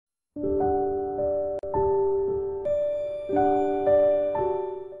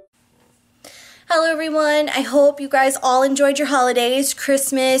everyone. I hope you guys all enjoyed your holidays,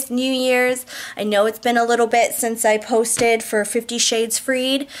 Christmas, New Year's. I know it's been a little bit since I posted for 50 Shades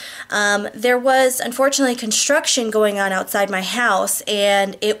Freed. There was, unfortunately, construction going on outside my house,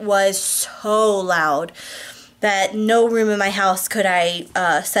 and it was so loud that no room in my house could I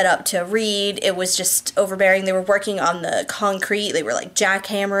set up to read. It was just overbearing. They were working on the concrete. They were like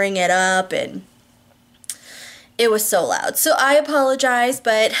jackhammering it up, and it was so loud. So I apologize,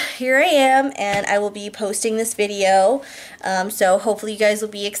 but here I am, and I will be posting this video. So hopefully you guys will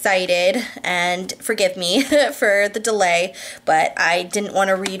be excited, and forgive me for the delay, but I didn't want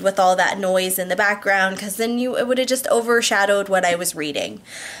to read with all that noise in the background, because then it would have just overshadowed what I was reading.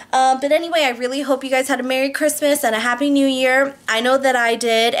 But anyway, I really hope you guys had a Merry Christmas and a Happy New Year. I know that I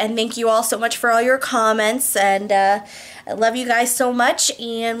did, and thank you all so much for all your comments, and I love you guys so much.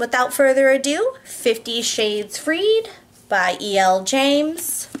 And without further ado, 50 Shades Freed by E.L.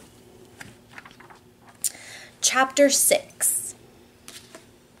 James. Chapter 6.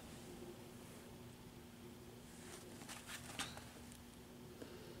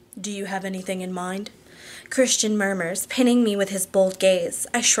 Do you have anything in mind? Christian murmurs, pinning me with his bold gaze.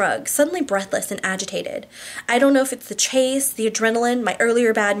 I shrug, suddenly breathless and agitated. I don't know if it's the chase, the adrenaline, my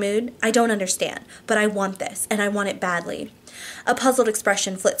earlier bad mood. I don't understand, but I want this, and I want it badly. A puzzled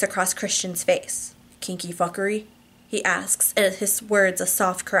expression flits across Christian's face. Kinky fuckery? He asks, and his words a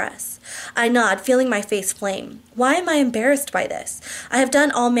soft caress. I nod, feeling my face flame. Why am I embarrassed by this? I have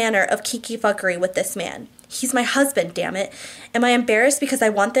done all manner of kinky fuckery with this man. He's my husband, damn it. Am I embarrassed because I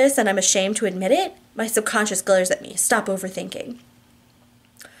want this and I'm ashamed to admit it? My subconscious glares at me. Stop overthinking.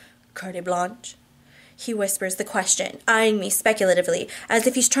 Carte blanche? He whispers the question, eyeing me speculatively, as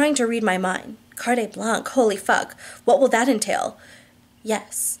if he's trying to read my mind. Carte blanche? Holy fuck. What will that entail?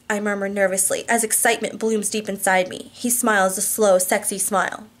 Yes, I murmur nervously, as excitement blooms deep inside me. He smiles a slow, sexy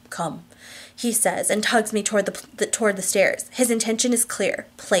smile. Come, he says, and tugs me toward the stairs. His intention is clear.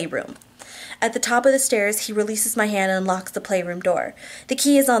 Playroom. At the top of the stairs, he releases my hand and unlocks the playroom door. The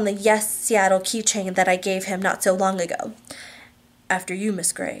key is on the Yes Seattle keychain that I gave him not so long ago. After you,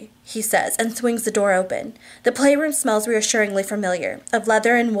 Miss Gray, he says, and swings the door open. The playroom smells reassuringly familiar, of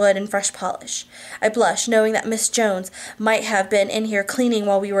leather and wood and fresh polish. I blush, knowing that Miss Jones might have been in here cleaning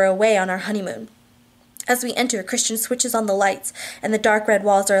while we were away on our honeymoon. As we enter, Christian switches on the lights, and the dark red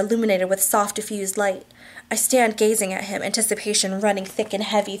walls are illuminated with soft, diffused light. I stand gazing at him, anticipation running thick and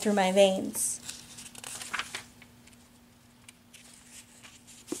heavy through my veins.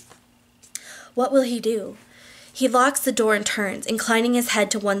 What will he do? He locks the door and turns, inclining his head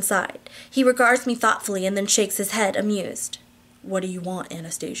to one side. He regards me thoughtfully and then shakes his head, amused. What do you want,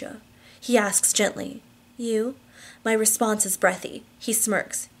 Anastasia? He asks gently. You? My response is breathy. He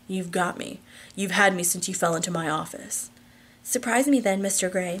smirks. You've got me. You've had me since you fell into my office. Surprise me then,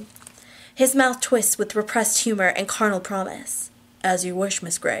 Mr. Gray. His mouth twists with repressed humor and carnal promise. As you wish,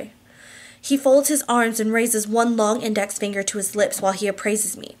 Miss Gray. He folds his arms and raises one long index finger to his lips while he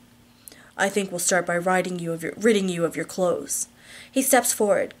appraises me. I think we'll start by ridding you of your clothes. He steps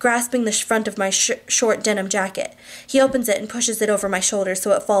forward, grasping the front of my short denim jacket. He opens it and pushes it over my shoulders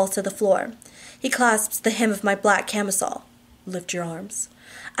so it falls to the floor. He clasps the hem of my black camisole. Lift your arms.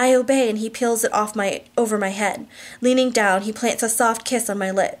 I obey, and he peels it off over my head. Leaning down, he plants a soft kiss on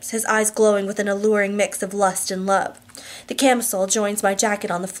my lips, his eyes glowing with an alluring mix of lust and love. The camisole joins my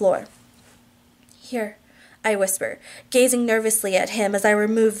jacket on the floor. Here, I whisper, gazing nervously at him as I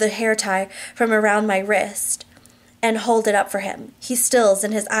remove the hair tie from around my wrist and hold it up for him. He stills,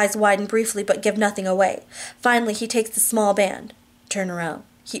 and his eyes widen briefly but give nothing away. Finally, he takes the small band. Turn around,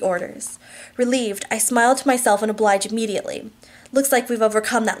 he orders. Relieved, I smile to myself and oblige immediately. Looks like we've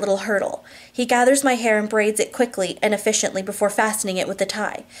overcome that little hurdle. He gathers my hair and braids it quickly and efficiently before fastening it with the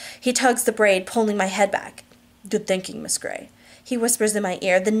tie. He tugs the braid, pulling my head back. Good thinking, Miss Gray. He whispers in my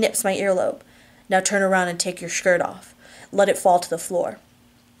ear, then nips my earlobe. Now turn around and take your skirt off. Let it fall to the floor.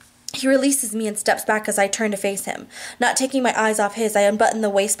 He releases me and steps back as I turn to face him. Not taking my eyes off his, I unbutton the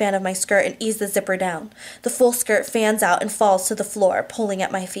waistband of my skirt and ease the zipper down. The full skirt fans out and falls to the floor, pulling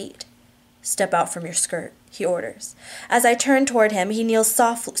at my feet. Step out from your skirt, he orders. As I turn toward him, he kneels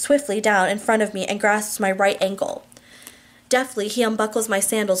swiftly down in front of me and grasps my right ankle. Deftly, he unbuckles my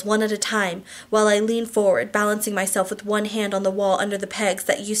sandals one at a time, while I lean forward, balancing myself with one hand on the wall under the pegs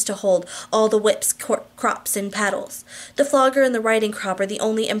that used to hold all the whips, crops, and paddles. The flogger and the riding crop are the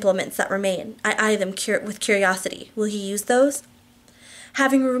only implements that remain. I eye them with curiosity. Will he use those?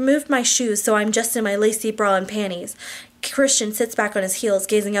 Having removed my shoes so I'm just in my lacy bra and panties, Christian sits back on his heels,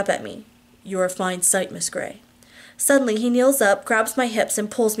 gazing up at me. You're a fine sight, Miss Gray. Suddenly he kneels up, grabs my hips,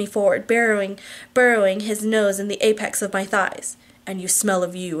 and pulls me forward, burrowing his nose in the apex of my thighs. And you smell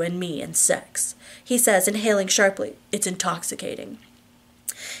of you and me and sex, he says, inhaling sharply. It's intoxicating.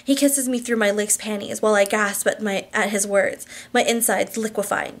 He kisses me through my lace panties while I gasp at his words, my insides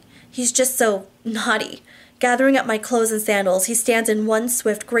liquefying. He's just so naughty. Gathering up my clothes and sandals, he stands in one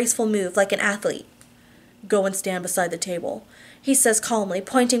swift, graceful move like an athlete. Go and stand beside the table, he says calmly,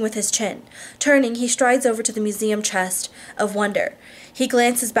 pointing with his chin. Turning, he strides over to the museum chest of wonder. He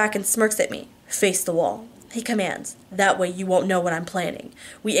glances back and smirks at me. Face the wall, he commands. That way you won't know what I'm planning.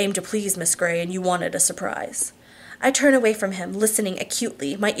 We aim to please Miss Gray, and you wanted a surprise. I turn away from him, listening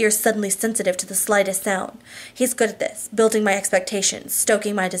acutely, my ears suddenly sensitive to the slightest sound. He's good at this, building my expectations,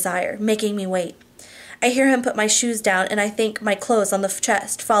 stoking my desire, making me wait. I hear him put my shoes down, and I think my clothes on the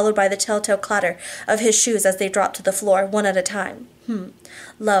chest, followed by the telltale clatter of his shoes as they drop to the floor, one at a time.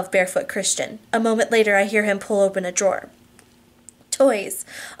 Love barefoot Christian. A moment later, I hear him pull open a drawer. Toys.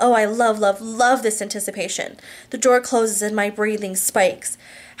 Oh, I love this anticipation. The drawer closes and my breathing spikes.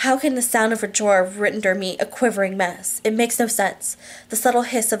 How can the sound of a drawer render me a quivering mess? It makes no sense. The subtle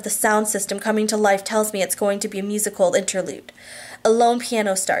hiss of the sound system coming to life tells me it's going to be a musical interlude. A lone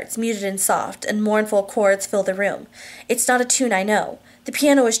piano starts, muted and soft, and mournful chords fill the room. It's not a tune I know. The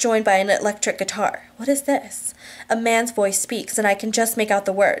piano is joined by an electric guitar. What is this? A man's voice speaks, and I can just make out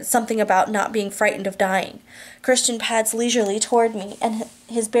the words, something about not being frightened of dying. Christian pads leisurely toward me, and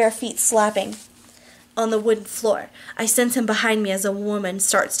his bare feet slapping on the wooden floor. I sense him behind me as a woman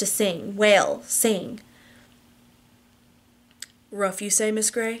starts to sing, wail, sing. Rough, you say, Miss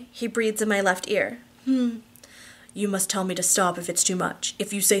Gray? He breathes in my left ear. You must tell me to stop if it's too much.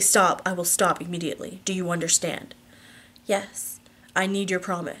 If you say stop, I will stop immediately. Do you understand? Yes. I need your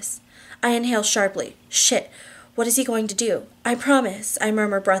promise. I inhale sharply. Shit. What is he going to do? I promise, I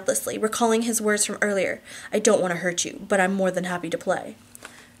murmur breathlessly, recalling his words from earlier. I don't want to hurt you, but I'm more than happy to play.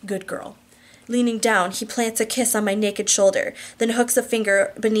 Good girl. Leaning down, he plants a kiss on my naked shoulder, then hooks a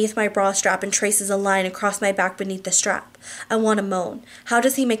finger beneath my bra strap and traces a line across my back beneath the strap. I want to moan. How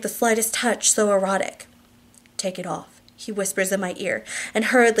does he make the slightest touch so erotic? Take it off, he whispers in my ear, and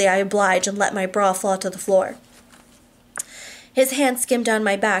hurriedly I oblige and let my bra fall to the floor. His hands skim down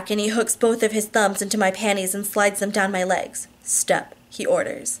my back, and he hooks both of his thumbs into my panties and slides them down my legs. Step, he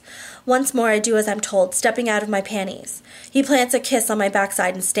orders. Once more I do as I'm told, stepping out of my panties. He plants a kiss on my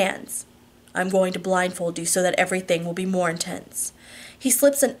backside and stands. I'm going to blindfold you so that everything will be more intense. He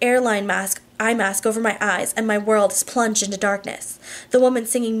slips an eye mask over my eyes, and my world is plunged into darkness. The woman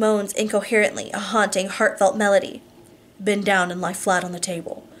singing moans incoherently, a haunting, heartfelt melody. Bend down and lie flat on the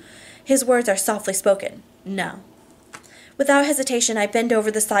table. His words are softly spoken. Now. Without hesitation, I bend over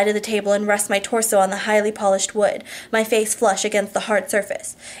the side of the table and rest my torso on the highly polished wood, my face flush against the hard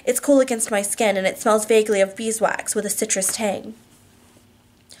surface. It's cool against my skin, and it smells vaguely of beeswax with a citrus tang.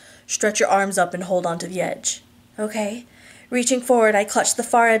 Stretch your arms up and hold on to the edge. Okay. Reaching forward, I clutch the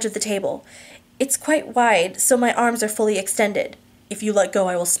far edge of the table. It's quite wide, so my arms are fully extended. If you let go,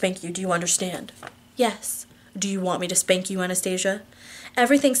 I will spank you. Do you understand? Yes. Do you want me to spank you, Anastasia?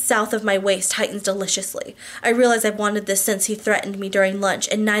 Everything south of my waist tightens deliciously. I realize I've wanted this since he threatened me during lunch,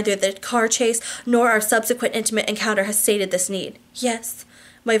 and neither the car chase nor our subsequent intimate encounter has sated this need. Yes.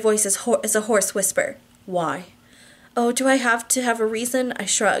 My voice is a hoarse whisper. Why? Oh, do I have to have a reason? I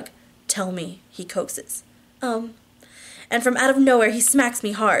shrug. Tell me, he coaxes. And from out of nowhere he smacks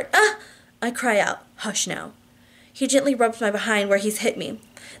me hard. Ah! I cry out. Hush now. He gently rubs my behind where he's hit me.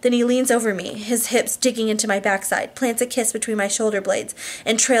 Then he leans over me, his hips digging into my backside, plants a kiss between my shoulder blades,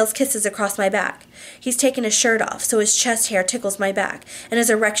 and trails kisses across my back. He's taken his shirt off, so his chest hair tickles my back, and his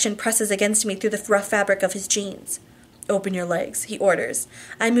erection presses against me through the rough fabric of his jeans. Open your legs, he orders.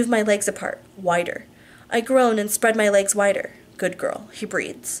 I move my legs apart, wider. I groan and spread my legs wider. Good girl, he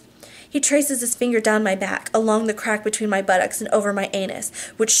breathes. He traces his finger down my back, along the crack between my buttocks and over my anus,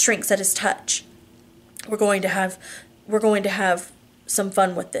 which shrinks at his touch. We're going to have some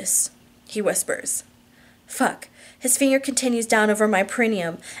fun with this, he whispers. Fuck. His finger continues down over my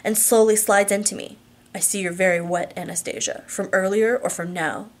perineum and slowly slides into me. I see you're very wet, Anastasia. From earlier or from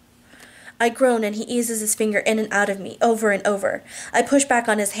now? I groan and he eases his finger in and out of me, over and over. I push back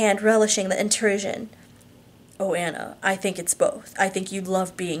on his hand, relishing the intrusion. Oh, Anna, I think it's both. I think you'd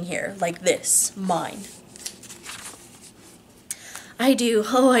love being here, like this, mine. I do,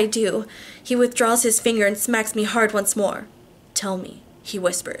 oh, I do. He withdraws his finger and smacks me hard once more. Tell me, he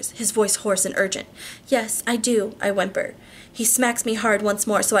whispers, his voice hoarse and urgent. Yes, I do, I whimper. He smacks me hard once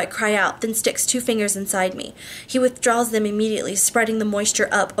more, so I cry out, then sticks 2 fingers inside me. He withdraws them immediately, spreading the moisture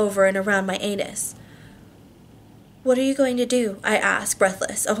up, over, and around my anus. What are you going to do? I ask,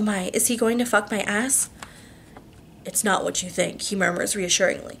 breathless. Oh my, is he going to fuck my ass? It's not what you think, he murmurs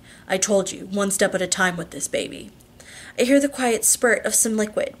reassuringly. I told you, 1 step at a time with this baby. I hear the quiet spurt of some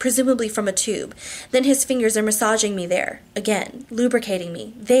liquid, presumably from a tube. Then his fingers are massaging me there, again, lubricating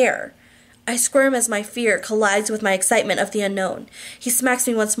me, there. I squirm as my fear collides with my excitement of the unknown. He smacks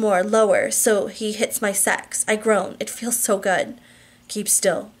me once more, lower, so he hits my sex. I groan. It feels so good. Keep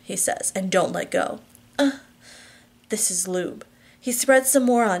still, he says, and don't let go. This is lube. He spreads some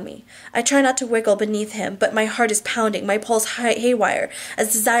more on me. I try not to wiggle beneath him, but my heart is pounding, my pulse haywire,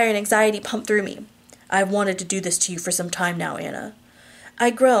 as desire and anxiety pump through me. I've wanted to do this to you for some time now, Anna.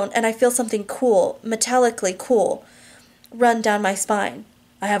 I groan, and I feel something cool, metallically cool, run down my spine.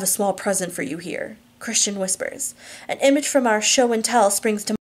 I have a small present for you here, Christian whispers. An image from our show and tell springs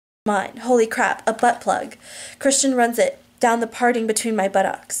to mind. Holy crap, a butt plug. Christian runs it down the parting between my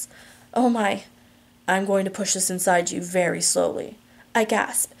buttocks. Oh my. I'm going to push this inside you very slowly. I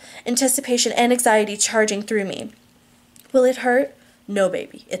gasp, anticipation and anxiety charging through me. Will it hurt? No,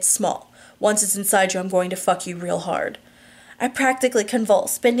 baby, it's small. Once it's inside you, I'm going to fuck you real hard. I practically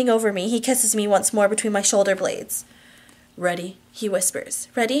convulse. Bending over me, he kisses me once more between my shoulder blades. Ready? He whispers.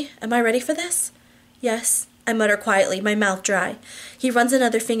 Ready? Am I ready for this? Yes, I mutter quietly, my mouth dry. He runs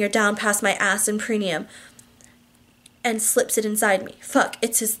another finger down past my ass and perineum and slips it inside me. Fuck,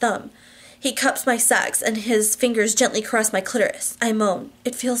 it's his thumb. He cups my sacs, and his fingers gently caress my clitoris. I moan.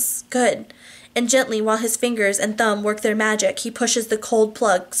 It feels good. And gently, while his fingers and thumb work their magic, he pushes the cold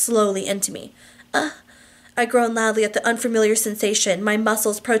plug slowly into me. I groan loudly at the unfamiliar sensation, my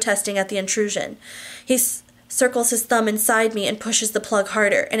muscles protesting at the intrusion. He circles his thumb inside me and pushes the plug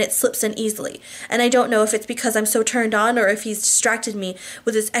harder, and it slips in easily. And I don't know if it's because I'm so turned on or if he's distracted me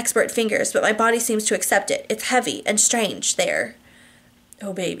with his expert fingers, but my body seems to accept it. It's heavy and strange there.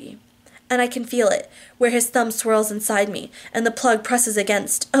 Oh, baby. And I can feel it, where his thumb swirls inside me, and the plug presses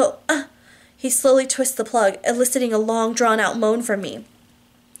against. He slowly twists the plug, eliciting a long, drawn-out moan from me.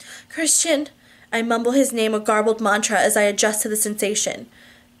 Christian! I mumble his name, a garbled mantra, as I adjust to the sensation.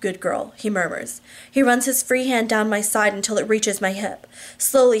 Good girl, he murmurs. He runs his free hand down my side until it reaches my hip.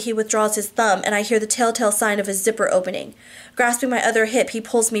 Slowly, he withdraws his thumb, and I hear the telltale sign of his zipper opening. Grasping my other hip, he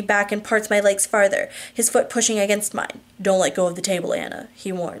pulls me back and parts my legs farther, his foot pushing against mine. Don't let go of the table, Anna,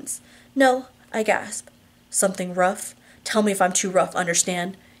 he warns. No, I gasp. Something rough? Tell me if I'm too rough,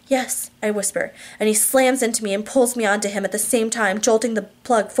 understand? Yes, I whisper, and he slams into me and pulls me onto him at the same time, jolting the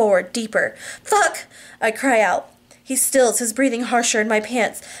plug forward, deeper. Fuck! I cry out. He stills, his breathing harsher in my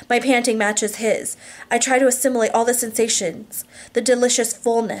pants. My panting matches his. I try to assimilate all the sensations. The delicious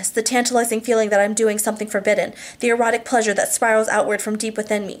fullness, the tantalizing feeling that I'm doing something forbidden, the erotic pleasure that spirals outward from deep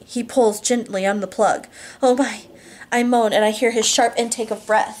within me. He pulls gently on the plug. Oh my! I moan, and I hear his sharp intake of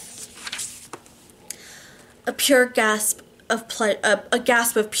breath. A pure gasp of a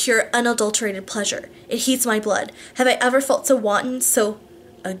gasp of pure, unadulterated pleasure. It heats my blood. Have I ever felt so wanton, so...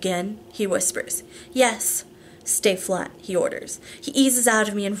 Again, he whispers. Yes. Stay flat, he orders. He eases out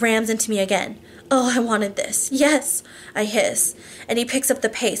of me and rams into me again. Oh, I wanted this. Yes, I hiss. And he picks up the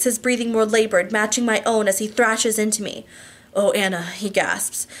pace, his breathing more labored, matching my own as he thrashes into me. Oh, Anna, he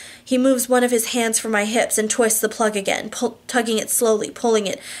gasps. He moves one of his hands from my hips and twists the plug again, tugging it slowly, pulling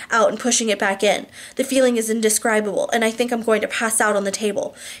it out and pushing it back in. The feeling is indescribable, and I think I'm going to pass out on the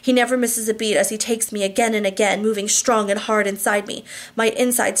table. He never misses a beat as he takes me again and again, moving strong and hard inside me, my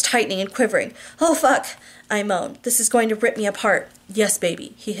insides tightening and quivering. Oh, fuck! I moan. This is going to rip me apart. Yes,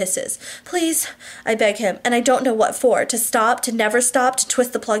 baby, he hisses. Please, I beg him, and I don't know what for. To stop, to never stop, to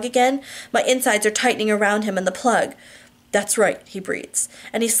twist the plug again? My insides are tightening around him and the plug. That's right, he breathes,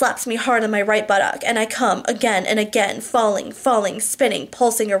 and he slaps me hard on my right buttock, and I come, again and again, falling, spinning,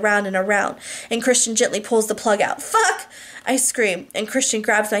 pulsing around and around, and Christian gently pulls the plug out. Fuck! I scream, and Christian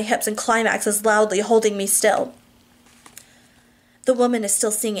grabs my hips and climaxes loudly, holding me still. The woman is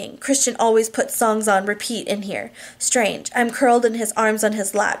still singing. Christian always puts songs on repeat in here. Strange. I'm curled in his arms on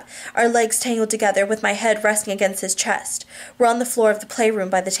his lap, our legs tangled together with my head resting against his chest. We're on the floor of the playroom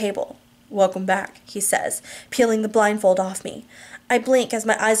by the table. Welcome back, he says, peeling the blindfold off me. I blink as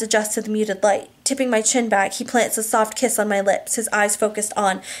my eyes adjust to the muted light. Tipping my chin back, he plants a soft kiss on my lips, his eyes focused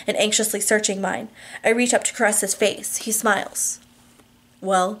on and anxiously searching mine. I reach up to caress his face. He smiles.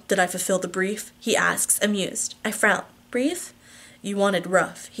 Well, did I fulfill the brief? He asks, amused. I frown. Brief? You wanted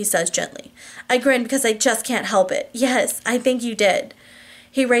rough, he says gently. I grin because I just can't help it. Yes, I think you did.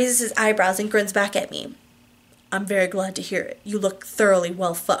 He raises his eyebrows and grins back at me. I'm very glad to hear it. You look thoroughly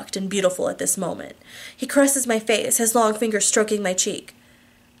well fucked and beautiful at this moment. He caresses my face, his long fingers stroking my cheek.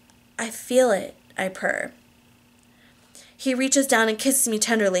 I feel it, I purr. He reaches down and kisses me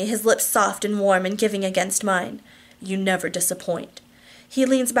tenderly, his lips soft and warm and giving against mine. You never disappoint. He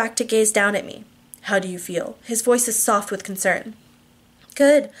leans back to gaze down at me. How do you feel? His voice is soft with concern.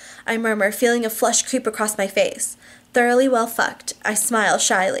 Good, I murmur, feeling a flush creep across my face. Thoroughly well fucked. I smile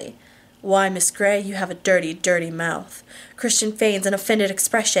shyly. Why, Miss Gray, you have a dirty, dirty mouth. Christian feigns an offended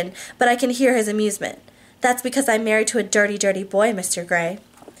expression, but I can hear his amusement. That's because I'm married to a dirty, dirty boy, Mr. Gray.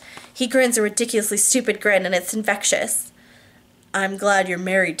 He grins a ridiculously stupid grin, and it's infectious. I'm glad you're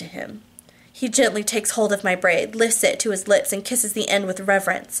married to him. He gently takes hold of my braid, lifts it to his lips, and kisses the end with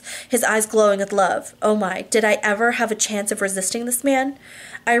reverence, his eyes glowing with love. Oh my, did I ever have a chance of resisting this man?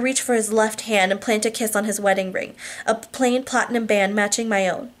 I reach for his left hand and plant a kiss on his wedding ring, a plain platinum band matching my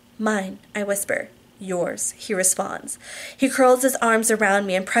own. Mine, I whisper. Yours, he responds. He curls his arms around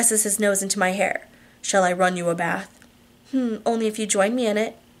me and presses his nose into my hair. Shall I run you a bath? Only if you join me in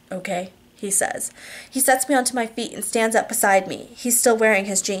it. Okay, he says. He sets me onto my feet and stands up beside me. He's still wearing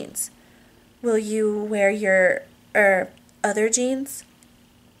his jeans. Will you wear your, other jeans?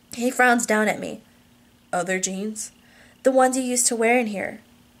 He frowns down at me. Other jeans? The ones you used to wear in here.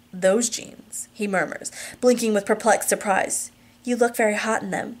 Those jeans, he murmurs, blinking with perplexed surprise. You look very hot in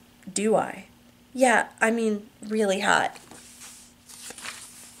them. Do I? Yeah, I mean, really hot.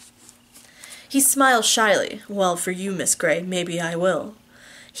 He smiles shyly. Well, for you, Miss Gray, maybe I will.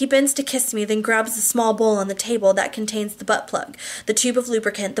 He bends to kiss me, then grabs the small bowl on the table that contains the butt plug, the tube of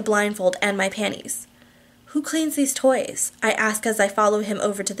lubricant, the blindfold, and my panties. Who cleans these toys? I ask as I follow him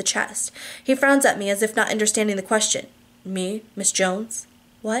over to the chest. He frowns at me as if not understanding the question. Me, Miss Jones?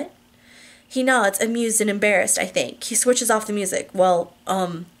 What? He nods, amused and embarrassed, I think. He switches off the music. Well,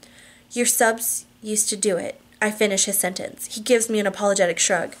 your subs used to do it. I finish his sentence. He gives me an apologetic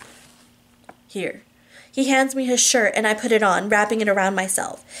shrug. Here. He hands me his shirt, and I put it on, wrapping it around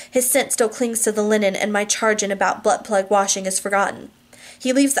myself. His scent still clings to the linen, and my charge-in about butt plug washing is forgotten.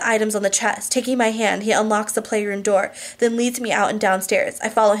 He leaves the items on the chest. Taking my hand, he unlocks the playroom door, then leads me out and downstairs. I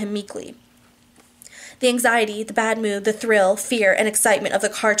follow him meekly. The anxiety, the bad mood, the thrill, fear, and excitement of the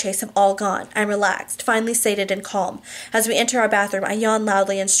car chase have all gone. I'm relaxed, finally sated and calm. As we enter our bathroom, I yawn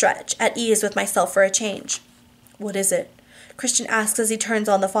loudly and stretch, at ease with myself for a change. What is it? Christian asks as he turns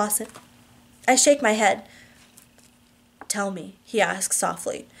on the faucet. I shake my head. Tell me, he asks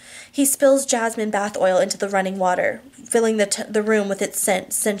softly. He spills jasmine bath oil into the running water, filling the room with its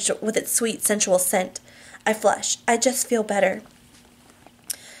sweet, sensual scent. I flush. I just feel better.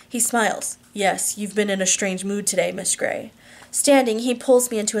 He smiles. Yes, you've been in a strange mood today, Miss Gray. Standing, he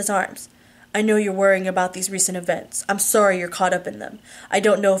pulls me into his arms. I know you're worrying about these recent events. I'm sorry you're caught up in them. I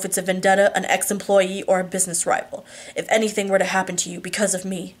don't know if it's a vendetta, an ex-employee, or a business rival. If anything were to happen to you because of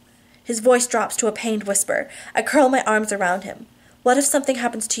me. His voice drops to a pained whisper. I curl my arms around him. What if something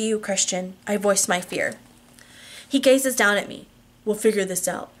happens to you, Christian? I voice my fear. He gazes down at me. We'll figure this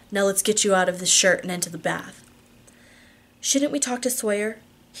out. Now let's get you out of this shirt and into the bath. Shouldn't we talk to Sawyer?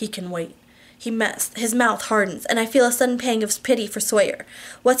 He can wait. His mouth hardens, and I feel a sudden pang of pity for Sawyer.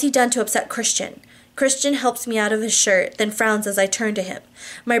 What's he done to upset Christian? Christian helps me out of his shirt, then frowns as I turn to him.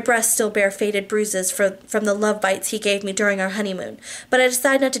 My breasts still bear faded bruises from the love bites he gave me during our honeymoon, but I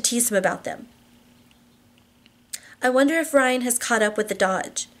decide not to tease him about them. I wonder if Ryan has caught up with the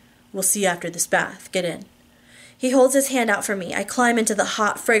Dodge. We'll see after this bath. Get in. He holds his hand out for me. I climb into the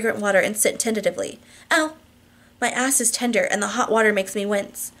hot, fragrant water and sit tentatively. Ow! My ass is tender, and the hot water makes me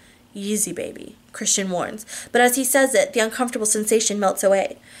wince. Easy, baby, Christian warns, but as he says it, the uncomfortable sensation melts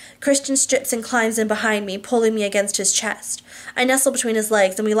away. Christian strips and climbs in behind me, pulling me against his chest. I nestle between his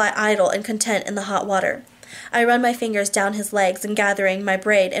legs, and we lie idle and content in the hot water. I run my fingers down his legs, and gathering my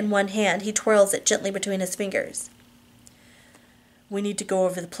braid in one hand, he twirls it gently between his fingers. We need to go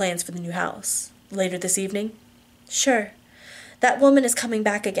over the plans for the new house. Later this evening? Sure. That woman is coming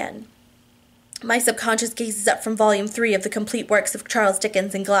back again. My subconscious gazes up from Volume 3 of the complete works of Charles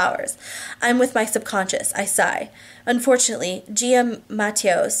Dickens and Glowers. I'm with my subconscious. I sigh. Unfortunately, Gia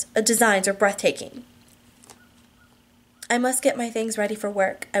Matteo's designs are breathtaking. I must get my things ready for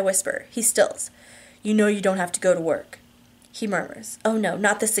work, I whisper. He stills. You know you don't have to go to work. He murmurs. Oh no,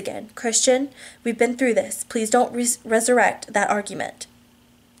 not this again. Christian, we've been through this. Please don't resurrect that argument.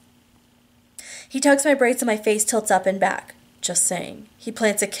 He tugs my braids and my face tilts up and back. Just saying. He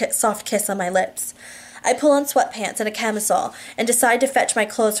plants a soft kiss on my lips. I pull on sweatpants and a camisole and decide to fetch my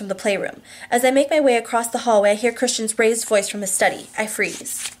clothes from the playroom. As I make my way across the hallway, I hear Christian's raised voice from his study. I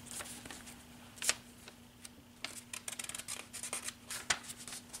freeze.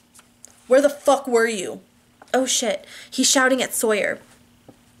 Where the fuck were you? Oh shit. He's shouting at Sawyer.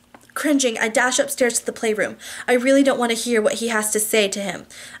 Cringing, I dash upstairs to the playroom. I really don't want to hear what he has to say to him.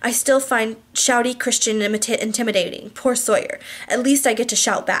 I still find shouty Christian intimidating. Poor Sawyer. At least I get to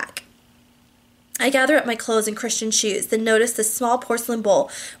shout back. I gather up my clothes and Christian shoes, then notice the small porcelain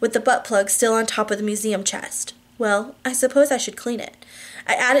bowl with the butt plug still on top of the museum chest. Well, I suppose I should clean it.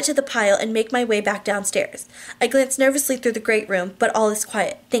 I add it to the pile and make my way back downstairs. I glance nervously through the great room, but all is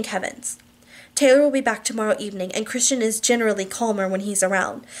quiet, thank heavens. Taylor will be back tomorrow evening, and Christian is generally calmer when he's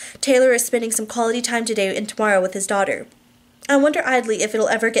around. Taylor is spending some quality time today and tomorrow with his daughter. I wonder idly if I'll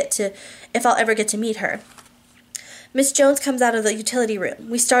ever get to meet her. Miss Jones comes out of the utility room.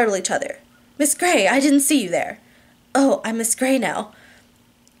 We startle each other. Miss Gray, I didn't see you there. Oh, I'm Miss Gray now.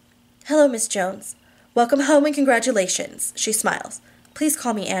 Hello, Miss Jones. Welcome home and congratulations, she smiles. Please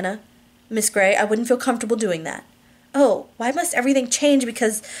call me Anna. Miss Gray, I wouldn't feel comfortable doing that. Oh, why must everything change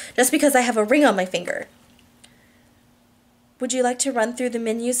just because I have a ring on my finger? Would you like to run through the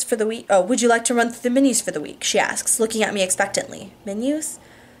menus for the week? Oh, would you like to run through the menus for the week? She asks, looking at me expectantly. Menus?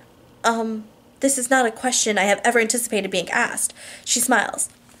 This is not a question I have ever anticipated being asked. She smiles.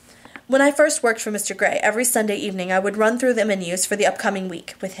 When I first worked for Mr. Gray, every Sunday evening I would run through the menus for the upcoming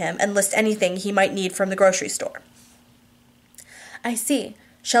week with him and list anything he might need from the grocery store. I see.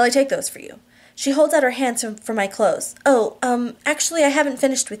 Shall I take those for you? She holds out her hands for my clothes. Oh, actually I haven't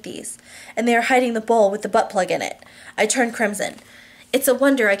finished with these. And they are hiding the bowl with the butt plug in it. I turn crimson. It's a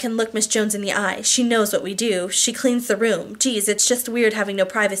wonder I can look Miss Jones in the eye. She knows what we do. She cleans the room. Geez, it's just weird having no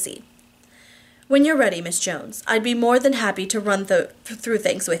privacy. When you're ready, Miss Jones, I'd be more than happy to run through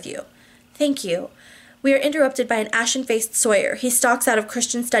things with you. Thank you. We are interrupted by an ashen-faced Sawyer. He stalks out of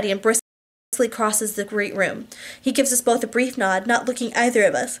Christian's study and briskly crosses the great room. He gives us both a brief nod, not looking either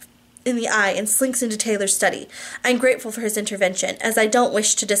of us in the eye, and slinks into Taylor's study. I'm grateful for his intervention, as I don't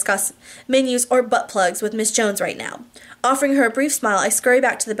wish to discuss menus or butt plugs with Miss Jones right now. Offering her a brief smile, I scurry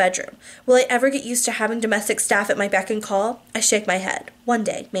back to the bedroom. Will I ever get used to having domestic staff at my beck and call? I shake my head. One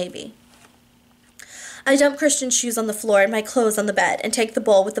day, maybe. I dump Christian's shoes on the floor and my clothes on the bed and take the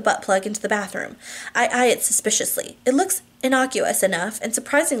bowl with the butt plug into the bathroom. I eye it suspiciously. It looks innocuous enough and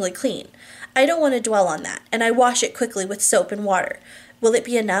surprisingly clean. I don't want to dwell on that, and I wash it quickly with soap and water. Will it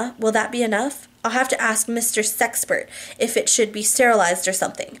be enough? Will that be enough? I'll have to ask Mr. Sexpert if it should be sterilized or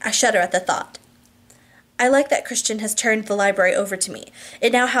something. I shudder at the thought. I like that Christian has turned the library over to me.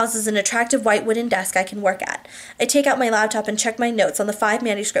 It now houses an attractive white wooden desk I can work at. I take out my laptop and check my notes on the 5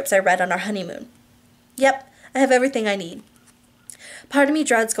 manuscripts I read on our honeymoon. Yep, I have everything I need. Part of me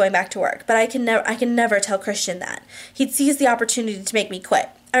dreads going back to work, but I can never tell Christian that. He'd seize the opportunity to make me quit.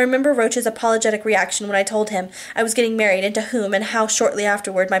 I remember Roach's apologetic reaction when I told him I was getting married and to whom, and how shortly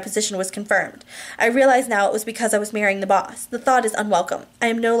afterward my position was confirmed. I realize now it was because I was marrying the boss. The thought is unwelcome. I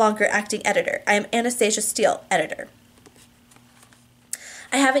am no longer acting editor. I am Anastasia Steele, editor.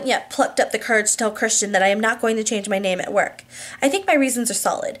 I haven't yet plucked up the courage to tell Christian that I am not going to change my name at work. I think my reasons are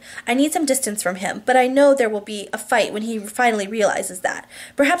solid. I need some distance from him, but I know there will be a fight when he finally realizes that.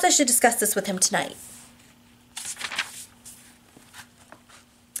 Perhaps I should discuss this with him tonight.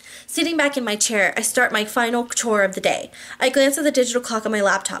 Sitting back in my chair, I start my final chore of the day. I glance at the digital clock on my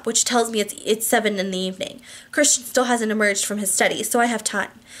laptop, which tells me it's 7 in the evening. Christian still hasn't emerged from his study, so I have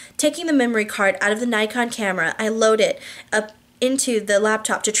time. Taking the memory card out of the Nikon camera, I load it up into the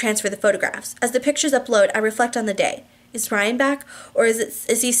laptop to transfer the photographs. As the pictures upload, I reflect on the day. Is Ryan back, or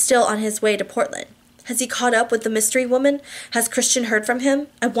is he still on his way to Portland? Has he caught up with the mystery woman? Has Christian heard from him?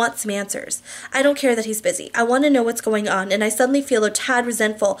 I want some answers. I don't care that he's busy. I want to know what's going on, and I suddenly feel a tad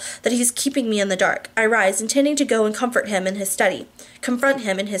resentful that he's keeping me in the dark. I rise, intending to go and confront him in his study.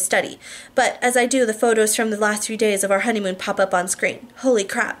 But as I do, the photos from the last few days of our honeymoon pop up on screen. Holy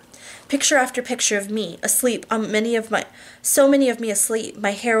crap. Picture after picture of me, asleep, so many of me asleep,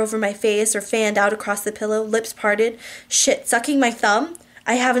 my hair over my face or fanned out across the pillow, lips parted. Shit, sucking my thumb?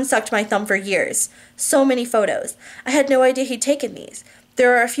 I haven't sucked my thumb for years. So many photos. I had no idea he'd taken these.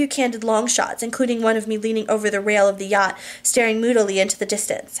 There are a few candid long shots, including one of me leaning over the rail of the yacht, staring moodily into the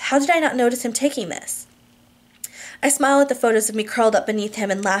distance. How did I not notice him taking this? I smile at the photos of me curled up beneath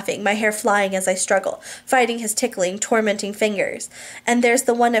him and laughing, my hair flying as I struggle, fighting his tickling, tormenting fingers. And there's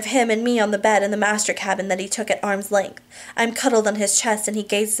the one of him and me on the bed in the master cabin that he took at arm's length. I'm cuddled on his chest and he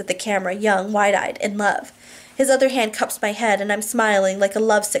gazes at the camera, young, wide-eyed, in love. His other hand cups my head, and I'm smiling like a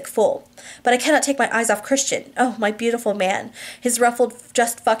lovesick fool. But I cannot take my eyes off Christian. Oh, my beautiful man. His ruffled,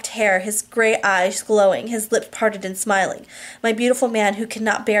 just-fucked hair, his gray eyes glowing, his lips parted and smiling. My beautiful man who could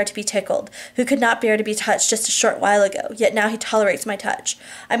not bear to be tickled, who could not bear to be touched just a short while ago, yet now he tolerates my touch.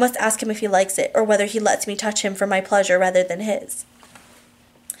 I must ask him if he likes it, or whether he lets me touch him for my pleasure rather than his.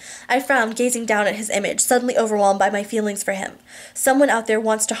 I frowned, gazing down at his image, suddenly overwhelmed by my feelings for him. Someone out there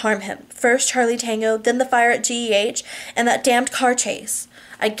wants to harm him. First Charlie Tango, then the fire at GEH, and that damned car chase.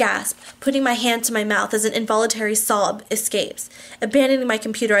 I gasp, putting my hand to my mouth as an involuntary sob escapes. Abandoning my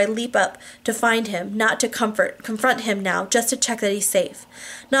computer, I leap up to find him, not to confront him now, just to check that he's safe.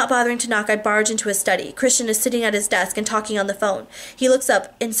 Not bothering to knock, I barge into his study. Christian is sitting at his desk and talking on the phone. He looks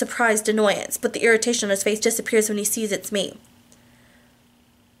up in surprised annoyance, but the irritation on his face disappears when he sees it's me.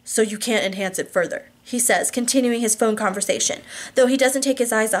 "So you can't enhance it further," he says, continuing his phone conversation, though he doesn't take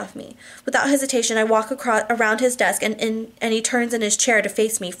his eyes off me. Without hesitation, I walk around his desk, and he turns in his chair to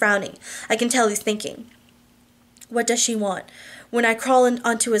face me, frowning. I can tell he's thinking. What does she want? When I crawl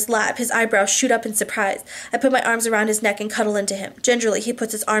onto his lap, his eyebrows shoot up in surprise. I put my arms around his neck and cuddle into him. Gingerly, he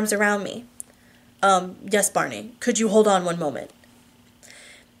puts his arms around me. Yes, Barney. Could you hold on one moment?"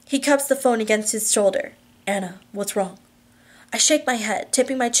 He cups the phone against his shoulder. "Anna, what's wrong?" I shake my head.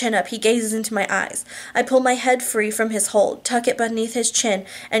 Tipping my chin up, he gazes into my eyes. I pull my head free from his hold, tuck it beneath his chin,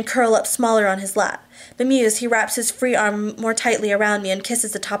 and curl up smaller on his lap. Bemused, he wraps his free arm more tightly around me and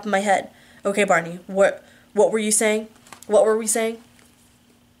kisses the top of my head. "Okay, Barney, what were you saying? What were we saying?"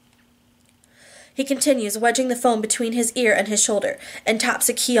 He continues, wedging the phone between his ear and his shoulder, and taps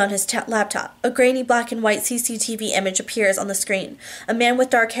a key on his laptop. A grainy black and white CCTV image appears on the screen. A man with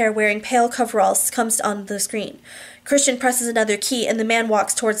dark hair wearing pale coveralls comes on the screen. Christian presses another key, and the man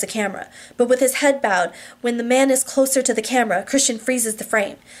walks towards the camera. But with his head bowed, when the man is closer to the camera, Christian freezes the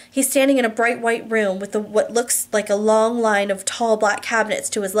frame. He's standing in a bright white room with what looks like a long line of tall black cabinets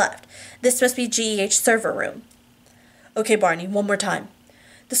to his left. This must be GEH server room. "Okay, Barney, one more time."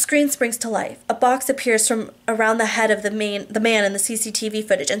 The screen springs to life. A box appears from around the head of the man in the CCTV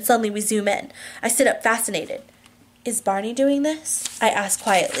footage, and suddenly we zoom in. I sit up, fascinated. "Is Barney doing this?" I ask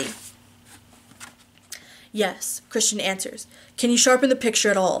quietly. "Yes," Christian answers. "Can you sharpen the picture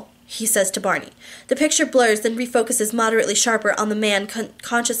at all?" he says to Barney. The picture blurs, then refocuses moderately sharper on the man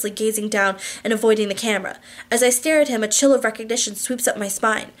consciously gazing down and avoiding the camera. As I stare at him, a chill of recognition sweeps up my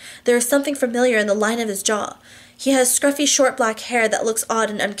spine. There is something familiar in the line of his jaw. He has scruffy short black hair that looks odd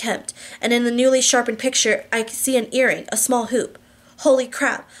and unkempt, and in the newly sharpened picture I see an earring, a small hoop. Holy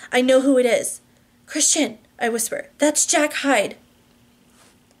crap, I know who it is. "Christian," I whisper, "that's Jack Hyde."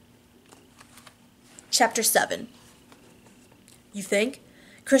 Chapter 7. "You think?"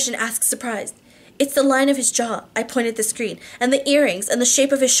 Christian asks, surprised. "It's the line of his jaw," I point at the screen, "and the earrings, and the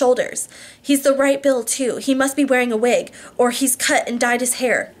shape of his shoulders. He's the right build, too. He must be wearing a wig, or he's cut and dyed his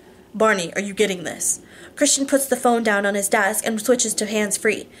hair." "Barney, are you getting this?" Christian puts the phone down on his desk and switches to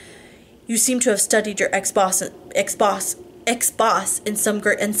hands-free. "You seem to have studied your ex-boss in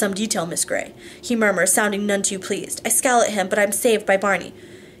some detail, Miss Gray," he murmurs, sounding none too pleased. I scowl at him, but I'm saved by Barney.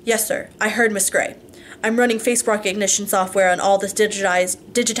 "Yes, sir. I heard, Miss Gray. I'm running face recognition software on all this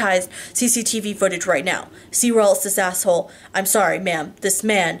digitized CCTV footage right now. See where else this asshole— I'm sorry, ma'am, this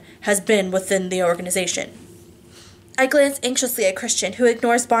man has been within the organization." I glance anxiously at Christian, who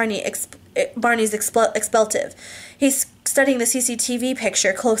ignores Barney's expletive. He's studying the CCTV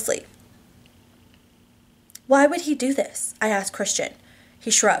picture closely. "Why would he do this?" I ask Christian. He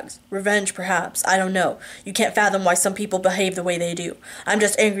shrugs. "Revenge, perhaps. I don't know. You can't fathom why some people behave the way they do. I'm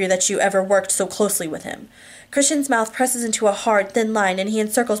just angry that you ever worked so closely with him." Christian's mouth presses into a hard, thin line, and he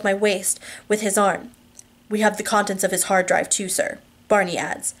encircles my waist with his arm. "We have the contents of his hard drive, too, sir," Barney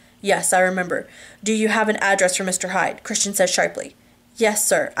adds. "Yes, I remember. Do you have an address for Mr. Hyde?" Christian says sharply. "Yes,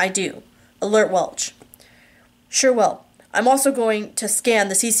 sir, I do. Alert Welch." "Sure will. I'm also going to scan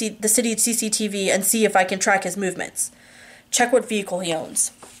the city CCTV and see if I can track his movements. Check what vehicle he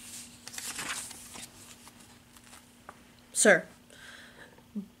owns." "Sir."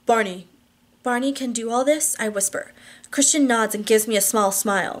 "Barney can do all this?" I whisper. Christian nods and gives me a smug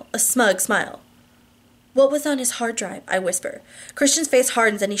smile. "What was on his hard drive?" I whisper. Christian's face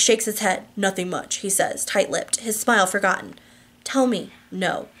hardens and he shakes his head. "Nothing much," he says, tight-lipped, his smile forgotten. "Tell me."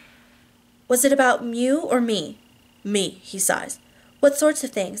 "No." "Was it about you or me?" "Me," he sighs. "What sorts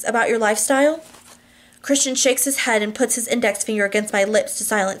of things? About your lifestyle?" Christian shakes his head and puts his index finger against my lips to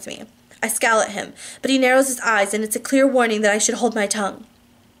silence me. I scowl at him, but he narrows his eyes, and it's a clear warning that I should hold my tongue.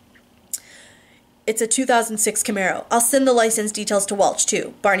 "It's a 2006 Camaro. I'll send the license details to Welch,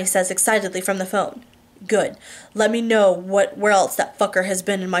 too," Barney says excitedly from the phone. "Good. Let me know where else that fucker has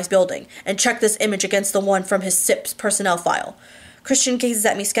been in my building, and check this image against the one from his SIP's personnel file." Christian gazes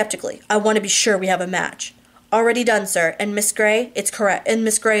at me skeptically. "I want to be sure we have a match." "Already done, sir, and Miss Gray, it's correct. And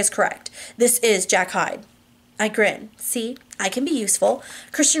Miss Gray is correct. This is Jack Hyde." I grin. "See, I can be useful."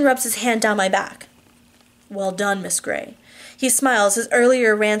 Christian rubs his hand down my back. "Well done, Miss Gray." He smiles, his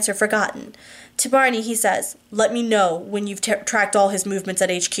earlier answer forgotten. To Barney, he says, "Let me know when you've tracked all his movements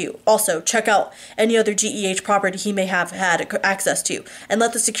at HQ. Also, check out any other GEH property he may have had access to, and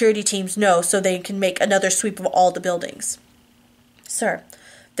let the security teams know so they can make another sweep of all the buildings." "Sir."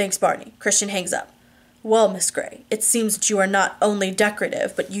 Thanks, Barney. Christian hangs up. Well, Miss Gray, it seems that you are not only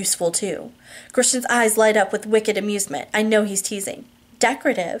decorative, but useful too. Christian's eyes light up with wicked amusement. I know he's teasing.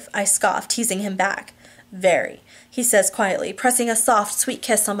 Decorative? I scoff, teasing him back. Very, he says quietly, pressing a soft, sweet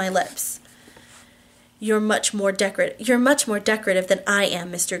kiss on my lips. You're much more decorative than I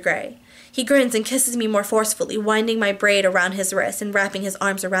am, Mr. Gray. He grins and kisses me more forcefully, winding my braid around his wrist and wrapping his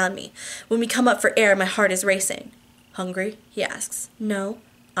arms around me. When we come up for air, my heart is racing. Hungry? He asks. No,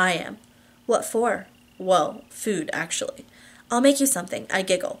 I am. What for? Well, food, actually. I'll make you something. I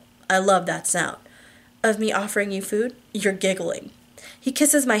giggle. I love that sound. Of me offering you food? You're giggling. He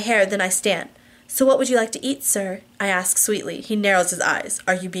kisses my hair, then I stand. So what would you like to eat, sir? I ask sweetly. He narrows his eyes.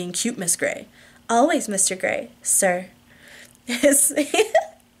 Are you being cute, Miss Gray? Always, Mr. Gray, sir.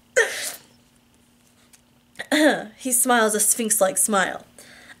 He smiles a sphinx-like smile.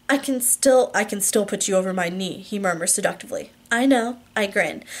 I can still put you over my knee, he murmurs seductively. I know, I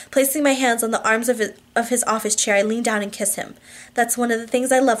grin. Placing my hands on the arms of his office chair, I lean down and kiss him. That's one of the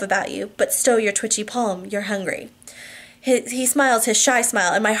things I love about you, but stow your twitchy palm, you're hungry. He smiles his shy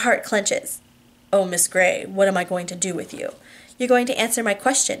smile, and my heart clenches. Oh, Miss Gray, what am I going to do with you? You're going to answer my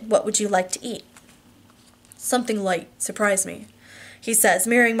question. What would you like to eat? Something light. Surprise me, he says,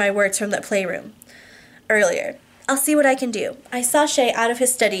 mirroring my words from that playroom earlier. I'll see what I can do. I sashay out of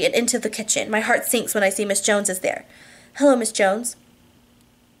his study and into the kitchen. My heart sinks when I see Miss Jones is there. Hello, Miss Jones.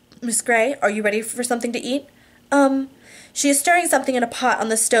 Miss Gray, are you ready for something to eat? She is stirring something in a pot on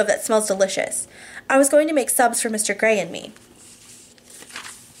the stove that smells delicious. I was going to make subs for Mr. Gray and me.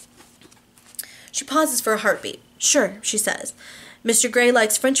 She pauses for a heartbeat. Sure, she says. Mr. Gray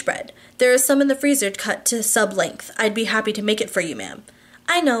likes French bread. There is some in the freezer cut to sub length. I'd be happy to make it for you, ma'am.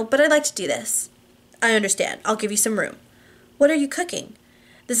 I know, but I'd like to do this. I understand. I'll give you some room. What are you cooking?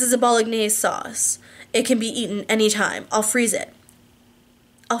 This is a bolognese sauce. It can be eaten any time. I'll freeze it.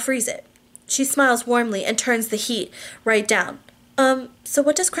 She smiles warmly and turns the heat right down. So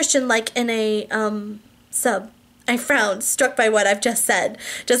what does Christian like in a, sub? I frowned, struck by what I've just said.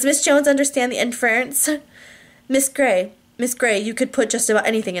 Does Miss Jones understand the inference? Miss Gray, you could put just about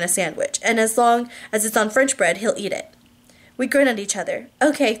anything in a sandwich, and as long as it's on French bread, he'll eat it. We grin at each other.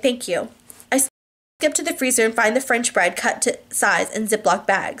 Okay, thank you. I skip to the freezer and find the French bread cut to size in Ziploc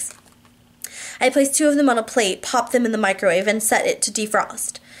bags. I place 2 of them on a plate, pop them in the microwave, and set it to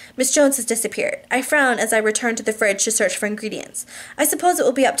defrost. Miss Jones has disappeared. I frown as I return to the fridge to search for ingredients. I suppose it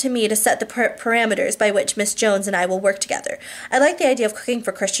will be up to me to set the parameters by which Miss Jones and I will work together. I like the idea of cooking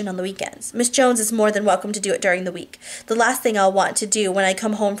for Christian on the weekends. Miss Jones is more than welcome to do it during the week. The last thing I'll want to do when I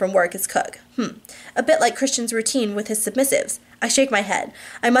come home from work is cook. A bit like Christian's routine with his submissives. I shake my head.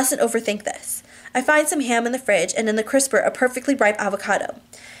 I mustn't overthink this. I find some ham in the fridge, and in the crisper a perfectly ripe avocado.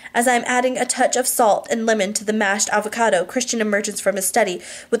 As I am adding a touch of salt and lemon to the mashed avocado, Christian emerges from his study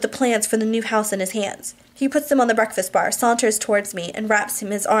with the plans for the new house in his hands. He puts them on the breakfast bar, saunters towards me, and wraps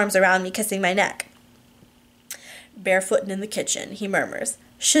his arms around me, kissing my neck. Barefoot and in the kitchen, he murmurs.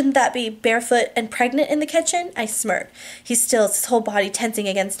 Shouldn't that be barefoot and pregnant in the kitchen? I smirk. He stills, his whole body tensing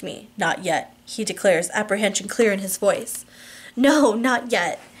against me. Not yet, he declares, apprehension clear in his voice. No, not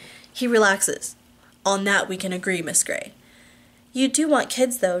yet. He relaxes. On that we can agree, Miss Gray. You do want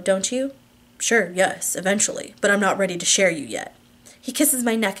kids, though, don't you? Sure, yes, eventually, but I'm not ready to share you yet. He kisses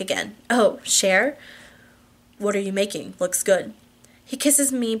my neck again. Oh, share? What are you making? Looks good. He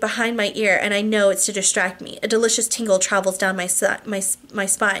kisses me behind my ear, and I know it's to distract me. A delicious tingle travels down my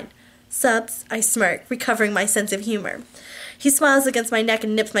spine. Subs, I smirk, recovering my sense of humor. He smiles against my neck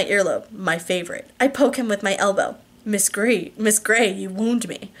and nips my earlobe. My favorite. I poke him with my elbow. Miss Gray, you wound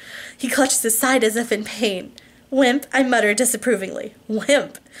me. He clutches his side as if in pain. Wimp, I mutter disapprovingly.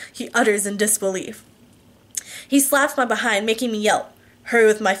 Wimp, he utters in disbelief. He slaps my behind, making me yelp. Hurry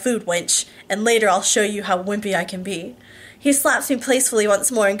with my food, wench, and later I'll show you how wimpy I can be. He slaps me playfully once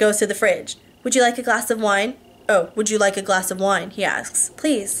more and goes to the fridge. Would you like a glass of wine? He asks.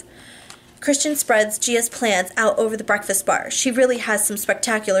 Please. Christian spreads Gia's plans out over the breakfast bar. She really has some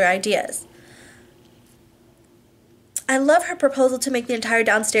spectacular ideas. I love her proposal to make the entire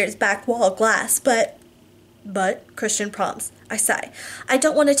downstairs back wall glass, but, Christian prompts. I sigh. I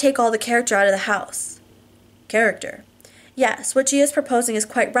don't want to take all the character out of the house. Character? Yes, what Gia's proposing is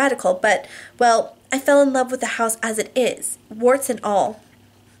quite radical, but, well, I fell in love with the house as it is, warts and all.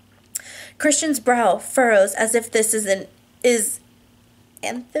 Christian's brow furrows as if this is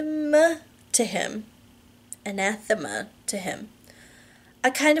anathema to him. Anathema to him. I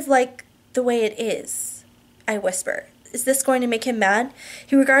kind of like the way it is, I whisper. Is this going to make him mad?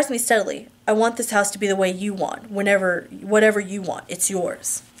 He regards me steadily. I want this house to be the way you want. Whatever you want, it's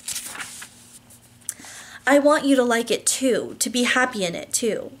yours. I want you to like it too, to be happy in it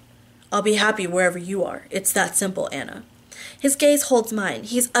too. I'll be happy wherever you are. It's that simple, Anna. His gaze holds mine.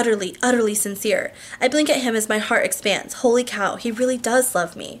 He's utterly, utterly sincere. I blink at him as my heart expands. Holy cow, he really does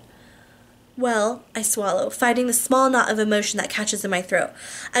love me. Well, I swallow, fighting the small knot of emotion that catches in my throat.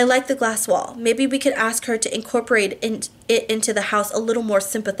 I like the glass wall. Maybe we could ask her to incorporate it into the house a little more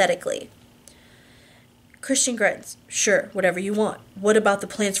sympathetically. Christian grins. Sure, whatever you want. What about the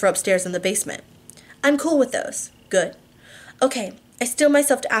plans for upstairs in the basement? I'm cool with those. Good. Okay, I steel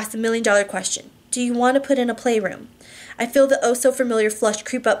myself to ask the million-dollar question. Do you want to put in a playroom? I feel the oh-so-familiar flush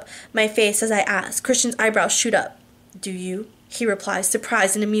creep up my face as I ask. Christian's eyebrows shoot up. Do you? He replies,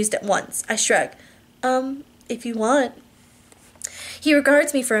 surprised and amused at once. I shrug. If you want. He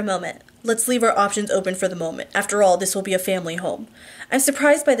regards me for a moment. Let's leave our options open for the moment. After all, this will be a family home. I'm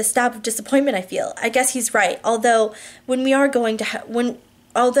surprised by the stab of disappointment I feel. I guess he's right, although when we are going to have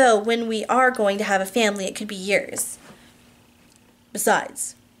a family, it could be years.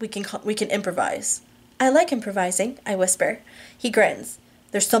 Besides, we can improvise. I like improvising, I whisper. He grins.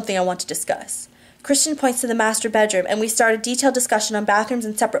 There's something I want to discuss. Christian points to the master bedroom, and we start a detailed discussion on bathrooms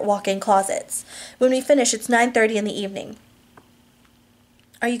and separate walk-in closets. When we finish, it's 9:30 in the evening.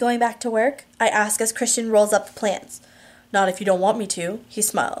 Are you going back to work? I ask as Christian rolls up the plans. Not if you don't want me to, he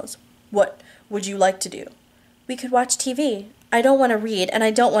smiles. What would you like to do? We could watch TV. I don't want to read, and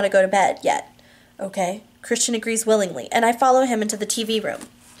I don't want to go to bed yet. Okay. Christian agrees willingly, and I follow him into the TV room.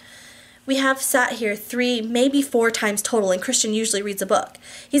 We have sat here 3, maybe 4 times total, and Christian usually reads a book.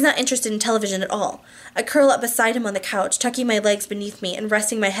 He's not interested in television at all. I curl up beside him on the couch, tucking my legs beneath me and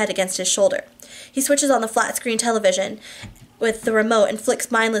resting my head against his shoulder. He switches on the flat-screen television with the remote and flicks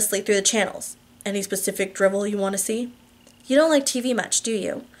mindlessly through the channels. Any specific drivel you want to see? You don't like TV much, do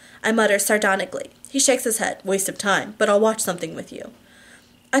you? I mutter sardonically. He shakes his head. Waste of time, but I'll watch something with you.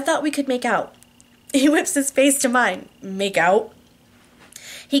 I thought we could make out. He whips his face to mine. Make out?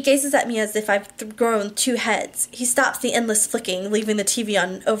 He gazes at me as if I've grown 2 heads. He stops the endless flicking, leaving the TV on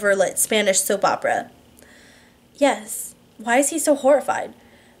an overlit Spanish soap opera. Yes. Why is he so horrified?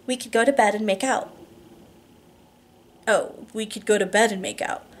 We could go to bed and make out. Oh, we could go to bed and make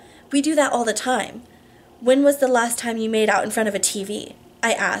out. We do that all the time. When was the last time you made out in front of a TV?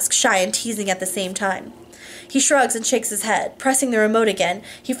 I ask, shy and teasing at the same time. He shrugs and shakes his head. Pressing the remote again,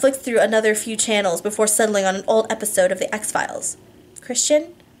 he flicks through another few channels before settling on an old episode of The X-Files.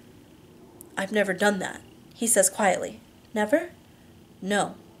 Christian? I've never done that, he says quietly. Never?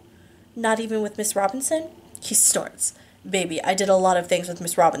 No. Not even with Miss Robinson? He snorts. Baby, I did a lot of things with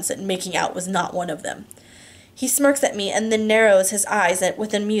Miss Robinson. Making out was not one of them. He smirks at me and then narrows his eyes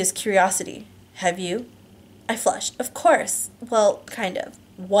with amused curiosity. Have you? I flush. Of course. Well, kind of.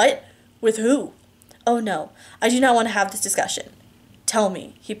 What? With who? Oh no, I do not want to have this discussion. Tell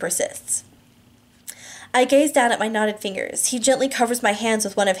me, he persists. I gaze down at my knotted fingers. He gently covers my hands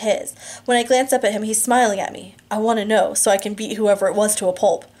with one of his. When I glance up at him, he's smiling at me. I want to know, so I can beat whoever it was to a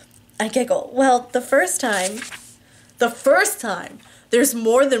pulp. I giggle. Well, the first time? The first time? There's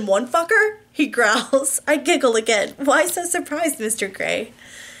more than one fucker? He growls. I giggle again. Why so surprised, Mr. Gray?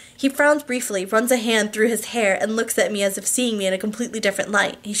 He frowns briefly, runs a hand through his hair, and looks at me as if seeing me in a completely different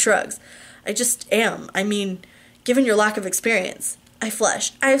light. He shrugs. I just am. I mean, given your lack of experience. I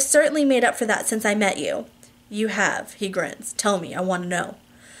flush. I have certainly made up for that since I met you. You have, he grins. Tell me, I want to know.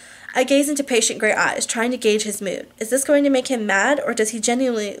 I gaze into patient gray eyes, trying to gauge his mood. Is this going to make him mad, or does he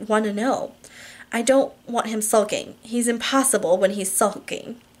genuinely want to know? I don't want him sulking. He's impossible when he's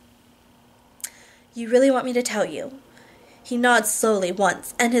sulking. You really want me to tell you? He nods slowly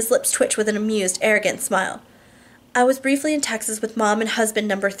once, and his lips twitch with an amused, arrogant smile. I was briefly in Texas with Mom and husband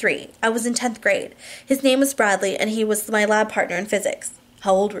number 3. I was in 10th grade. His name was Bradley, and he was my lab partner in physics.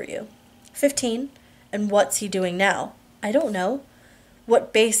 How old were you? 15. And what's he doing now? I don't know.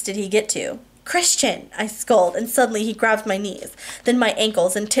 What base did he get to? Christian! I scold, and suddenly he grabs my knees, then my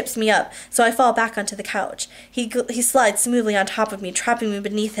ankles, and tips me up, so I fall back onto the couch. He slides smoothly on top of me, trapping me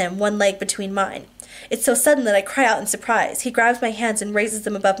beneath him, one leg between mine. It's so sudden that I cry out in surprise. He grabs my hands and raises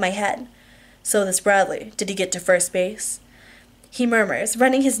them above my head. So this Bradley, did he get to first base? He murmurs,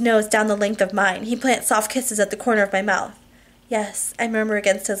 running his nose down the length of mine. He plants soft kisses at the corner of my mouth. Yes, I murmur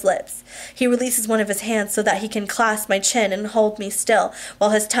against his lips. He releases one of his hands so that he can clasp my chin and hold me still while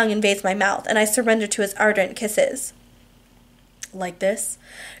his tongue invades my mouth, and I surrender to his ardent kisses. Like this?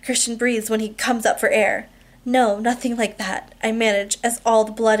 Christian breathes when he comes up for air. No, nothing like that, I manage as all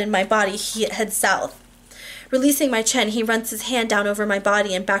the blood in my body heads south. Releasing my chin, he runs his hand down over my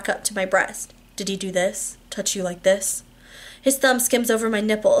body and back up to my breast. Did he do this? Touch you like this? His thumb skims over my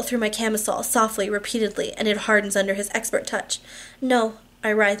nipple, through my camisole, softly, repeatedly, and it hardens under his expert touch. No,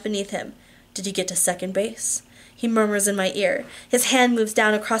 I writhe beneath him. Did he get to second base? He murmurs in my ear. His hand moves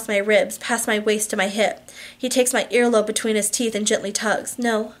down across my ribs, past my waist to my hip. He takes my earlobe between his teeth and gently tugs.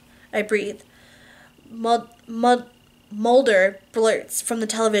 No, I breathe. Mulder blurts from the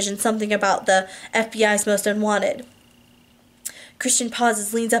television something about the FBI's most unwanted. Christian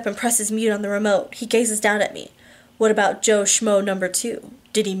pauses, leans up, and presses mute on the remote. He gazes down at me. What about Joe Schmo number 2?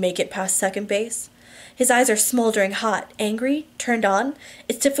 Did he make it past second base? His eyes are smoldering hot, angry, turned on.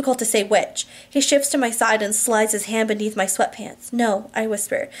 It's difficult to say which. He shifts to my side and slides his hand beneath my sweatpants. No, I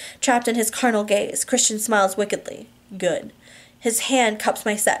whisper, trapped in his carnal gaze. Christian smiles wickedly. Good. His hand cups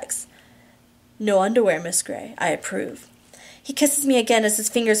my sex. No underwear, Miss Gray. I approve. He kisses me again as his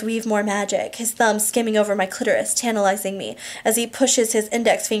fingers weave more magic, his thumb skimming over my clitoris, tantalizing me, as he pushes his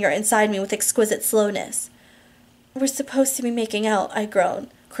index finger inside me with exquisite slowness. We're supposed to be making out, I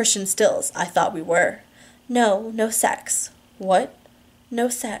groan. Christian stills. I thought we were. No, no sex. What? No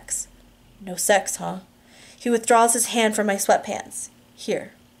sex. No sex, huh? He withdraws his hand from my sweatpants.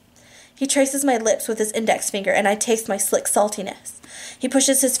 Here. He traces my lips with his index finger, and I taste my slick saltiness. He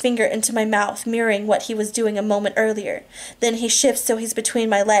pushes his finger into my mouth, mirroring what he was doing a moment earlier. Then he shifts so he's between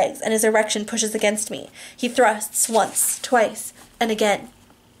my legs, and his erection pushes against me. He thrusts once, twice, and again.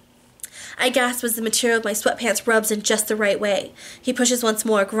 I gasp as the material of my sweatpants rubs in just the right way. He pushes once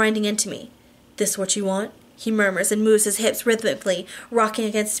more, grinding into me. This what you want? He murmurs and moves his hips rhythmically, rocking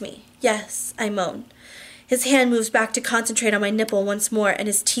against me. Yes, I moan. His hand moves back to concentrate on my nipple once more, and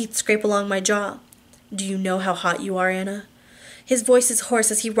his teeth scrape along my jaw. Do you know how hot you are, Anna? His voice is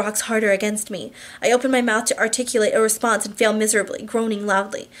hoarse as he rocks harder against me. I open my mouth to articulate a response and fail miserably, groaning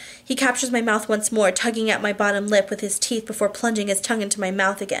loudly. He captures my mouth once more, tugging at my bottom lip with his teeth before plunging his tongue into my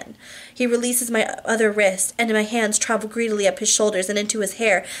mouth again. He releases my other wrist, and my hands travel greedily up his shoulders and into his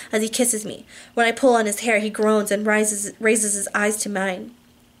hair as he kisses me. When I pull on his hair, he groans and raises his eyes to mine.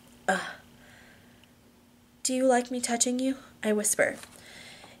 Ugh. Do you like me touching you? I whisper.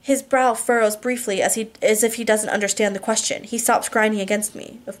 His brow furrows briefly as if he doesn't understand the question. He stops grinding against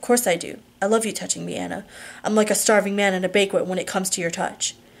me. Of course I do. I love you touching me, Anna. I'm like a starving man in a banquet when it comes to your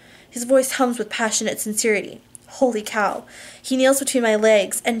touch. His voice hums with passionate sincerity. Holy cow. He kneels between my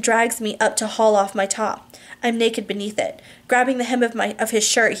legs and drags me up to haul off my top. I'm naked beneath it. Grabbing the hem of his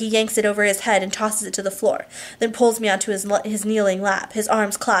shirt, he yanks it over his head and tosses it to the floor, then pulls me onto his kneeling lap, his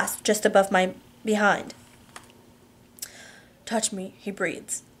arms clasped just above my behind. Touch me, he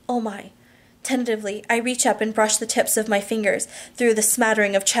breathes. Oh my. Tentatively, I reach up and brush the tips of my fingers through the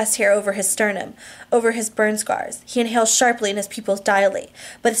smattering of chest hair over his sternum, over his burn scars. He inhales sharply and his pupils dilate,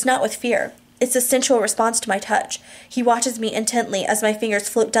 but it's not with fear. It's a sensual response to my touch. He watches me intently as my fingers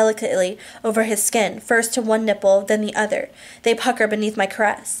float delicately over his skin, first to one nipple, then the other. They pucker beneath my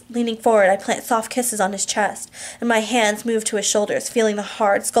caress. Leaning forward, I plant soft kisses on his chest, and my hands move to his shoulders, feeling the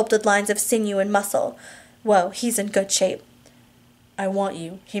hard, sculpted lines of sinew and muscle. Whoa, he's in good shape. I want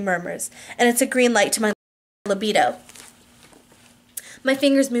you, he murmurs, and it's a green light to my libido. My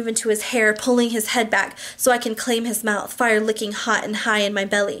fingers move into his hair, pulling his head back so I can claim his mouth, fire licking hot and high in my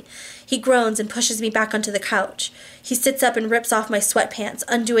belly. He groans and pushes me back onto the couch. He sits up and rips off my sweatpants,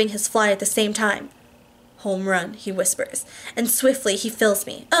 undoing his fly at the same time. Home run, he whispers, and swiftly he fills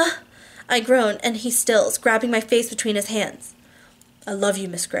me. I groan, and he stills, grabbing my face between his hands. I love you,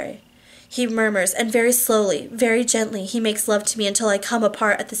 Miss Gray. He murmurs, and very slowly, very gently, he makes love to me until I come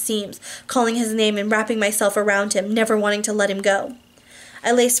apart at the seams, calling his name and wrapping myself around him, never wanting to let him go.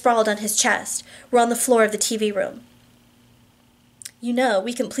 I lay sprawled on his chest. We're on the floor of the TV room. You know,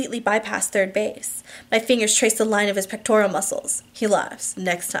 we completely bypassed third base. My fingers trace the line of his pectoral muscles. He laughs.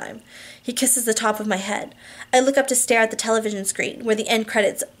 Next time. He kisses the top of my head. I look up to stare at the television screen, where the end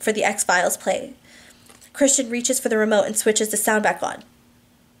credits for the X-Files play. Christian reaches for the remote and switches the sound back on.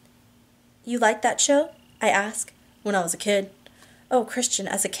 You like that show? I ask. When I was a kid. Oh, Christian,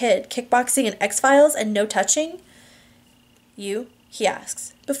 as a kid, kickboxing and X-Files and no touching? You? He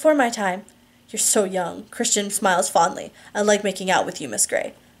asks. Before my time. You're so young. Christian smiles fondly. I like making out with you, Miss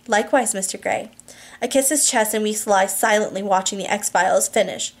Gray. Likewise, Mr. Gray. I kiss his chest and we lie silently watching the X-Files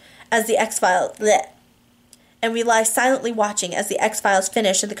finish. And we lie silently watching as the X-Files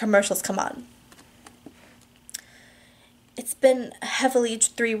finish and the commercials come on. It's been heavenly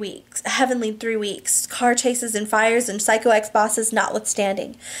 3 weeks, car chases and fires and psycho ex-bosses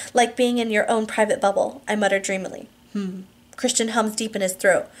notwithstanding, like being in your own private bubble, I mutter dreamily. Christian hums deep in his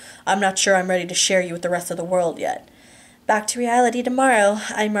throat. I'm not sure I'm ready to share you with the rest of the world yet. Back to reality tomorrow,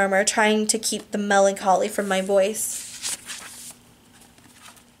 I murmur, trying to keep the melancholy from my voice.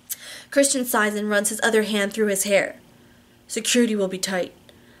 Christian sighs and runs his other hand through his hair. Security will be tight.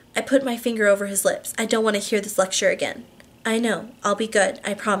 I put my finger over his lips. I don't want to hear this lecture again. I know. I'll be good.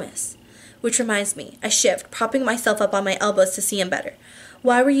 I promise. Which reminds me, I shift, propping myself up on my elbows to see him better.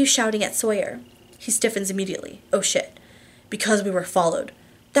 Why were you shouting at Sawyer? He stiffens immediately. Oh shit. Because we were followed.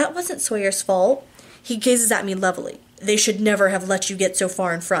 That wasn't Sawyer's fault. He gazes at me levelly. They should never have let you get so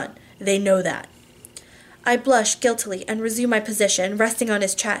far in front. They know that. I blush guiltily and resume my position, resting on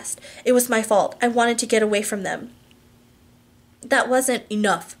his chest. It was my fault. I wanted to get away from them. That wasn't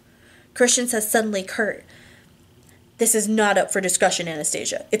enough. Christian says suddenly curt. This is not up for discussion,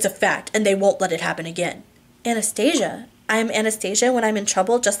 Anastasia. It's a fact, and they won't let it happen again. Anastasia? I'm Anastasia when I'm in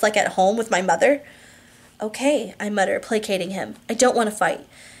trouble, just like at home with my mother? Okay, I mutter, placating him. I don't want to fight.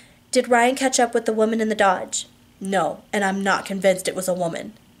 Did Ryan catch up with the woman in the Dodge? No, and I'm not convinced it was a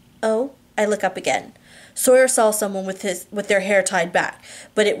woman. Oh? I look up again. Sawyer saw someone with their hair tied back,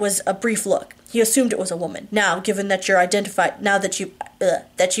 but it was a brief look. He assumed it was a woman. Now, given that you've identified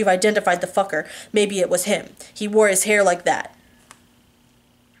the fucker, maybe it was him. He wore his hair like that.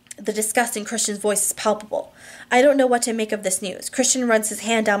 The disgust in Christian's voice is palpable. I don't know what to make of this news. Christian runs his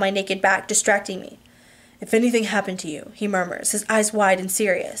hand down my naked back, distracting me. If anything happened to you, he murmurs, his eyes wide and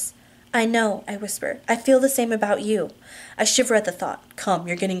serious. I know, I whisper. I feel the same about you. I shiver at the thought. Come,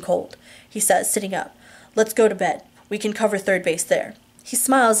 you're getting cold, he says, sitting up. Let's go to bed. We can cover third base there. He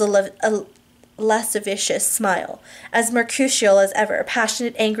smiles a lascivious smile, as mercurial as ever,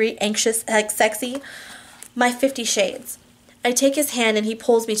 passionate, angry, anxious, sexy, my 50 shades. I take his hand and he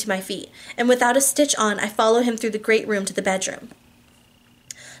pulls me to my feet, and without a stitch on, I follow him through the great room to the bedroom.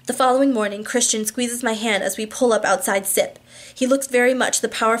 The following morning, Christian squeezes my hand as we pull up outside SIP. He looks very much the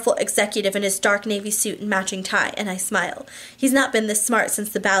powerful executive in his dark navy suit and matching tie, and I smile. He's not been this smart since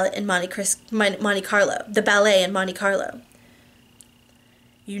the ballet in Monte Carlo.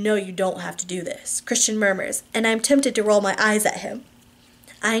 You know you don't have to do this, Christian murmurs, and I'm tempted to roll my eyes at him.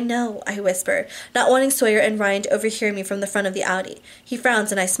 I know, I whisper, not wanting Sawyer and Ryan to overhear me from the front of the Audi. He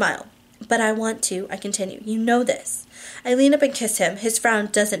frowns and I smile. But I want to, I continue. You know this. I lean up and kiss him. His frown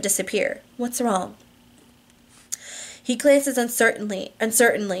doesn't disappear. What's wrong? He glances uncertainly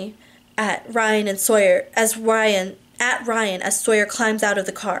at Ryan as Sawyer climbs out of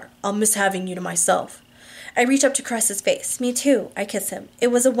the car. I'll miss having you to myself. I reach up to caress his face. Me too, I kiss him.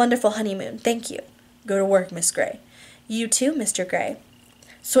 It was a wonderful honeymoon. Thank you. Go to work, Miss Gray. You too, Mr. Gray.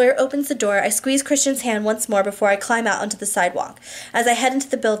 Sawyer opens the door. I squeeze Christian's hand once more before I climb out onto the sidewalk. As I head into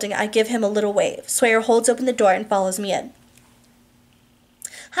the building, I give him a little wave. Sawyer holds open the door and follows me in.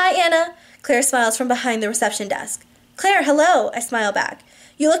 Hi, Anna. Claire smiles from behind the reception desk. Claire, hello, I smile back.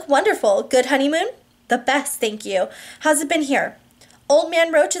 You look wonderful. Good honeymoon? The best, thank you. How's it been here? Old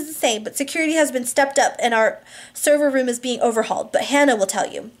Man Roach is the same, but security has been stepped up and our server room is being overhauled, but Hannah will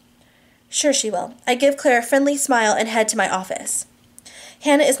tell you. Sure she will. I give Claire a friendly smile and head to my office.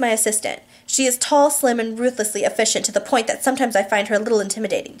 Hannah is my assistant. She is tall, slim, and ruthlessly efficient to the point that sometimes I find her a little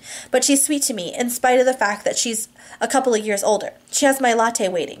intimidating. But she's sweet to me, in spite of the fact that she's a couple of years older. She has my latte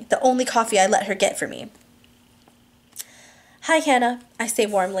waiting, the only coffee I let her get for me. Hi, Hannah, I say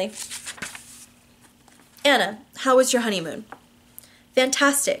warmly. Anna, how was your honeymoon?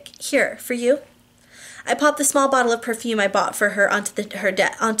 Fantastic. Here, for you? I pop the small bottle of perfume I bought for her onto her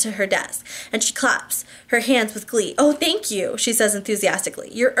desk, and she claps, her hands with glee. Oh, thank you, she says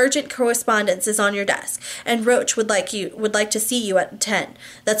enthusiastically. Your urgent correspondence is on your desk, and Roach would like to see you at 10.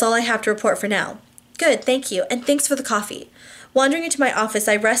 That's all I have to report for now. Good, thank you, and thanks for the coffee. Wandering into my office,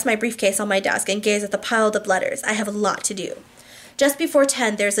 I rest my briefcase on my desk and gaze at the piled up letters. I have a lot to do. Just before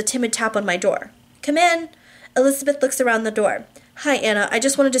 10, there's a timid tap on my door. Come in. Elizabeth looks around the door. Hi, Anna. I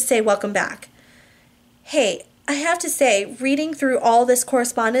just wanted to say welcome back. Hey, I have to say, reading through all this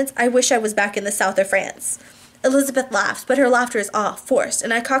correspondence, I wish I was back in the south of France. Elizabeth laughs, but her laughter is forced,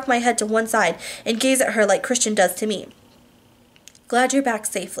 and I cock my head to one side and gaze at her like Christian does to me. Glad you're back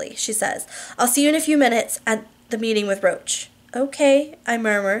safely, she says. I'll see you in a few minutes at the meeting with Roach. Okay, I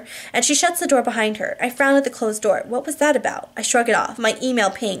murmur, and she shuts the door behind her. I frown at the closed door. What was that about? I shrug it off. My email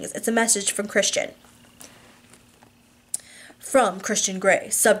pings. It's a message from Christian. From Christian Gray.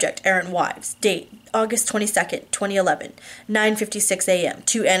 Subject, Aaron Wives. Date, August 22nd, 2011. 9:56 a.m.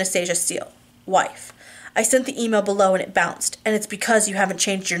 To Anastasia Steele. Wife. I sent the email below and it bounced, and it's because you haven't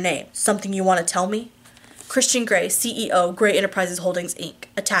changed your name. Something you want to tell me? Christian Gray, CEO, Gray Enterprises Holdings, Inc.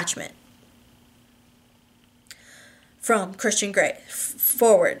 Attachment. From Christian Gray.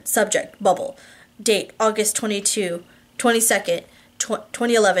 Forward. Subject, Bubble. Date, August 22nd,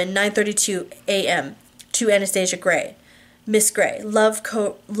 2011, 9:32 a.m. To Anastasia Gray. Miss Gray, love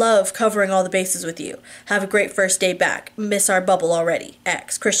covering all the bases with you. Have a great first day back. Miss our bubble already.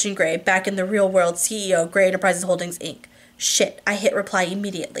 X. Christian Gray, back in the real world, CEO, Gray Enterprises Holdings, Inc. Shit, I hit reply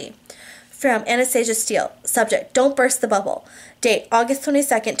immediately. From Anastasia Steele. Subject, don't burst the bubble. Date, August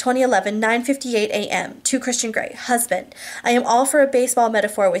 22nd, 2011, 9:58 a.m. To Christian Grey. Husband, I am all for a baseball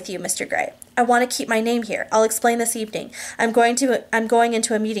metaphor with you, Mr. Grey. I want to keep my name here. I'll explain this evening. I'm going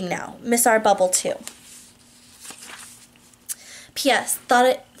into a meeting now. Miss our bubble too. P.S.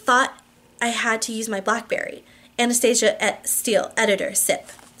 Thought I had to use my BlackBerry. Anastasia Steele, editor, SIP.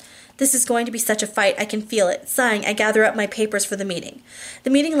 This is going to be such a fight, I can feel it. Sighing, I gather up my papers for the meeting.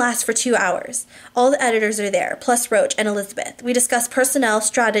 The meeting lasts for 2 hours. All the editors are there, plus Roach and Elizabeth. We discuss personnel,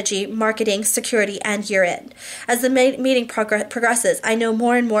 strategy, marketing, security, and year-end. As the meeting progresses, I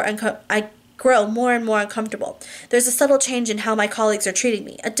grow more and more uncomfortable. There's a subtle change in how my colleagues are treating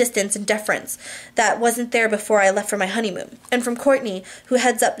me, a distance and deference that wasn't there before I left for my honeymoon. And from Courtney, who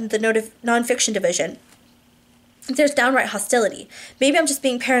heads up the nonfiction division, there's downright hostility. Maybe I'm just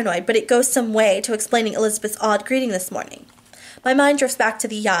being paranoid, but it goes some way to explaining Elizabeth's odd greeting this morning. My mind drifts back to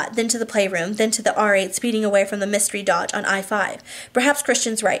the yacht, then to the playroom, then to the R8 speeding away from the mystery dodge on I-5. Perhaps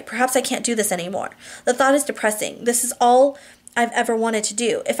Christian's right. Perhaps I can't do this anymore. The thought is depressing. This is all I've ever wanted to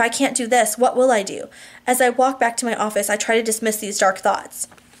do. If I can't do this, what will I do? As I walk back to my office, I try to dismiss these dark thoughts.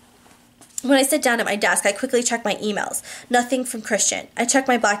 When I sit down at my desk, I quickly check my emails. Nothing from Christian. I check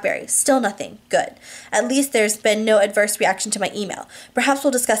my BlackBerry. Still nothing. Good. At least there's been no adverse reaction to my email. Perhaps we'll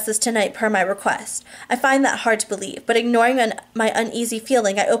discuss this tonight per my request. I find that hard to believe, but ignoring my uneasy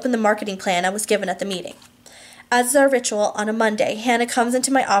feeling, I open the marketing plan I was given at the meeting. As is our ritual, on a Monday, Hannah comes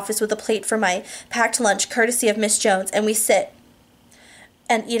into my office with a plate for my packed lunch, courtesy of Miss Jones, and we sit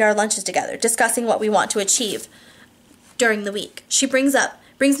and eat our lunches together, discussing what we want to achieve during the week. She brings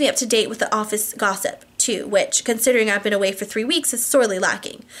me up to date with the office gossip, too, which, considering I've been away for 3 weeks, is sorely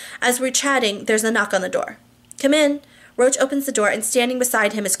lacking. As we're chatting, there's a knock on the door. Come in. Roach opens the door, and standing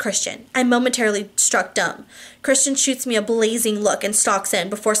beside him is Christian. I'm momentarily struck dumb. Christian shoots me a blazing look and stalks in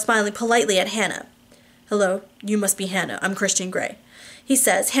before smiling politely at Hannah. Hello, you must be Hannah. I'm Christian Grey, he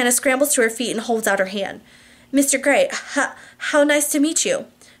says. Hannah scrambles to her feet and holds out her hand. Mr. Grey, how nice to meet you.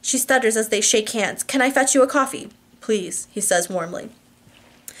 She stutters as they shake hands. Can I fetch you a coffee? Please, he says warmly.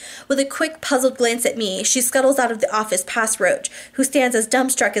 With a quick, puzzled glance at me, she scuttles out of the office past Roach, who stands as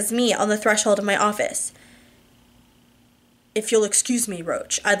dumbstruck as me on the threshold of my office. If you'll excuse me,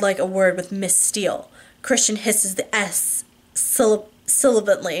 Roach, I'd like a word with Miss Steele. Christian hisses the S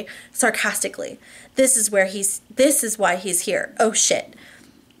sibilantly, sarcastically. This is why he's here. Oh, shit.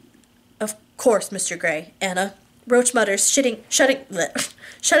 Of course, Mr. Grey, Anna. Roach mutters, shutting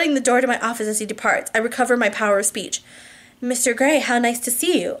the door to my office as he departs. I recover my power of speech. Mr. Grey, how nice to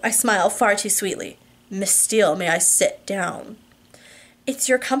see you. I smile far too sweetly. Miss Steele, may I sit down? It's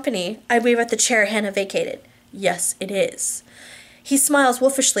your company. I wave at the chair Hannah vacated. Yes, it is. He smiles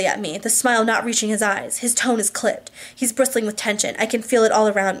wolfishly at me, the smile not reaching his eyes. His tone is clipped. He's bristling with tension. I can feel it all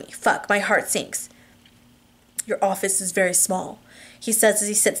around me. Fuck, my heart sinks. Your office is very small, he says as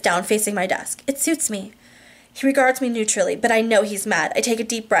he sits down facing my desk. It suits me. He regards me neutrally, but I know he's mad. I take a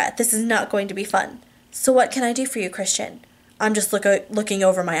deep breath. This is not going to be fun. So what can I do for you, Christian? I'm just looking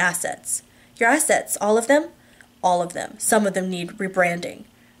over my assets. Your assets? All of them? All of them. Some of them need rebranding.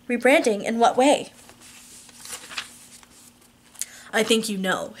 Rebranding? In what way? I think you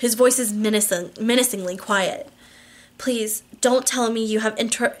know. His voice is menacingly quiet. Please, don't tell me you have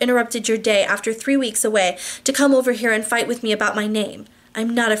interrupted your day after 3 weeks away to come over here and fight with me about my name.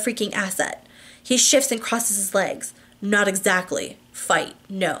 I'm not a freaking asset. He shifts and crosses his legs. Not exactly. Fight.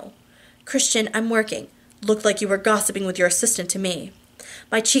 No. Christian, I'm working. Looked like you were gossiping with your assistant to me.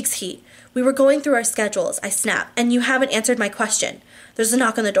 My cheeks heat. We were going through our schedules, I snap, and you haven't answered my question. There's a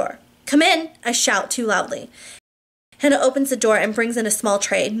knock on the door. Come in, I shout too loudly. Hannah opens the door and brings in a small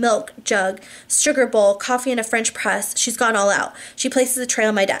tray, milk, jug, sugar bowl, coffee, and a French press. She's gone all out. She places the tray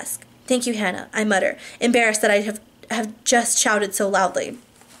on my desk. Thank you, Hannah, I mutter, embarrassed that I have just shouted so loudly.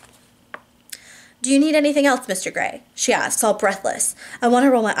 Do you need anything else, Mr. Grey? She asks, all breathless. I want to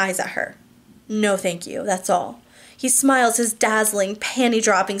roll my eyes at her. No, thank you, that's all. He smiles his dazzling,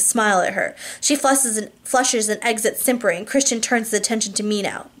 panty-dropping smile at her. She flushes and exits simpering. Christian turns his attention to me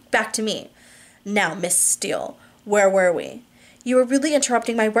now. Back to me. Now, Miss Steele, where were we? You were rudely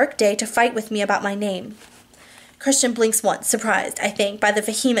interrupting my work-day to fight with me about my name. Christian blinks once, surprised, I think, by the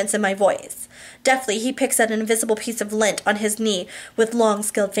vehemence in my voice. Deftly, he picks at an invisible piece of lint on his knee with long,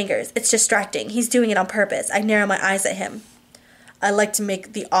 skilled fingers. It's distracting. He's doing it on purpose. I narrow my eyes at him. I like to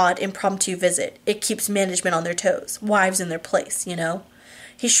make the odd impromptu visit. It keeps management on their toes. Wives in their place, you know?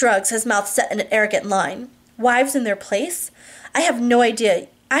 He shrugs, his mouth set in an arrogant line. Wives in their place? I had no idea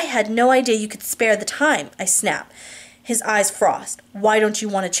you could spare the time, I snap. His eyes frost. Why don't you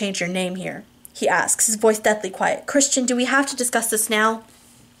want to change your name here? He asks, his voice deathly quiet. Christian, do we have to discuss this now?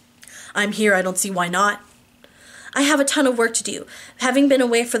 I'm here, I don't see why not. I have a ton of work to do, having been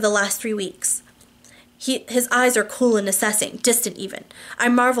away for the last 3 weeks. His eyes are cool and assessing, distant even. I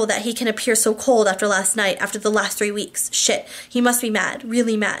marvel that he can appear so cold after last night, after the last 3 weeks. Shit, he must be mad,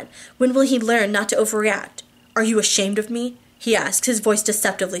 really mad. When will he learn not to overreact? Are you ashamed of me? He asks, his voice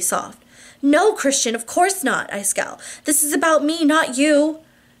deceptively soft. No, Christian, of course not, I scowl. This is about me, not you.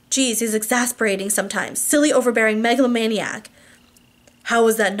 Geez, he's exasperating sometimes. Silly, overbearing megalomaniac. How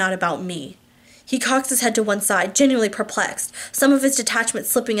is that not about me? He cocks his head to one side, genuinely perplexed, some of his detachment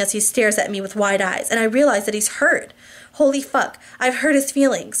slipping as he stares at me with wide eyes, and I realize that he's hurt. Holy fuck, I've hurt his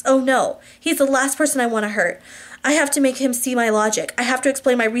feelings. Oh no, he's the last person I want to hurt. I have to make him see my logic. I have to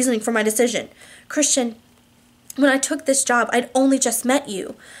explain my reasoning for my decision. Christian, when I took this job, I'd only just met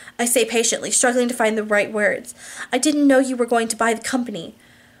you, I say patiently, struggling to find the right words. I didn't know you were going to buy the company.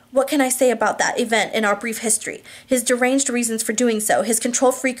 What can I say about that event in our brief history? His deranged reasons for doing so, his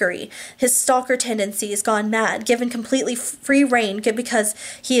control freakery, his stalker tendencies gone mad, given completely free rein because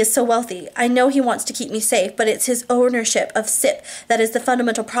he is so wealthy. I know he wants to keep me safe, but it's his ownership of SIP that is the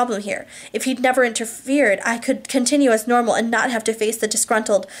fundamental problem here. If he'd never interfered, I could continue as normal and not have to face the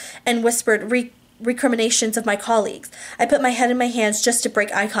disgruntled and whispered recriminations of my colleagues. I put my head in my hands just to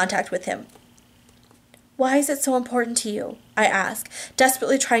break eye contact with him. Why is it so important to you? I ask,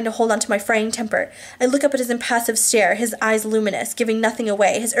 desperately trying to hold on to my fraying temper. I look up at his impassive stare, his eyes luminous, giving nothing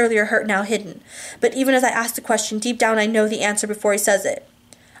away, his earlier hurt now hidden. But even as I ask the question, deep down I know the answer before he says it.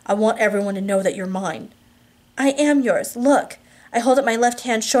 I want everyone to know that you're mine. I am yours. Look. I hold up my left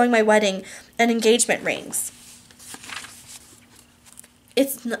hand, showing my wedding and engagement rings.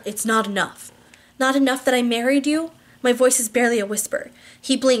 It's not enough. Not enough that I married you? My voice is barely a whisper.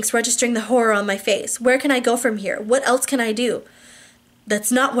 He blinks, registering the horror on my face. Where can I go from here? What else can I do?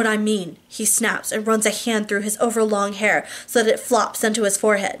 That's not what I mean, he snaps and runs a hand through his overlong hair so that it flops onto his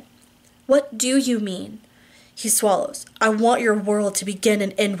forehead. What do you mean? He swallows. I want your world to begin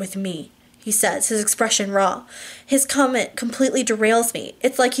and end with me, he says, his expression raw. His comment completely derails me.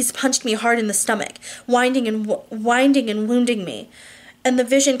 It's like he's punched me hard in the stomach, winding and wounding me. And the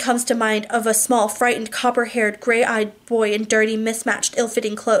vision comes to mind of a small, frightened, copper-haired, gray-eyed boy in dirty, mismatched,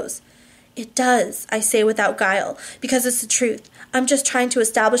 ill-fitting clothes. It does, I say without guile, because it's the truth. I'm just trying to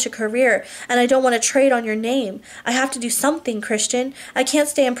establish a career, and I don't want to trade on your name. I have to do something, Christian. I can't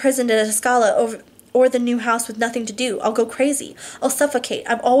stay imprisoned at a Scala or the new house with nothing to do. I'll go crazy. I'll suffocate.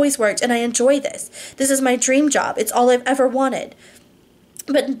 I've always worked, and I enjoy this. This is my dream job. It's all I've ever wanted.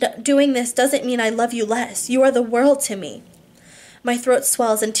 But doing this doesn't mean I love you less. You are the world to me. My throat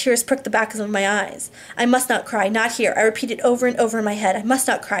swells and tears prick the backs of my eyes. I must not cry, not here. I repeat it over and over in my head. I must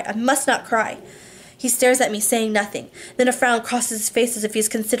not cry. I must not cry. He stares at me, saying nothing. Then a frown crosses his face as if he's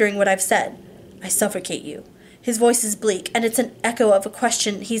considering what I've said. I suffocate you. His voice is bleak, and it's an echo of a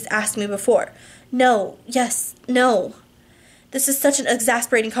question he's asked me before. No, yes, no. This is such an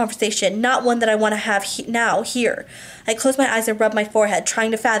exasperating conversation, not one that I want to have now, here. I close my eyes and rub my forehead, trying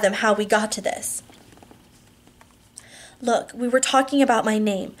to fathom how we got to this. Look, we were talking about my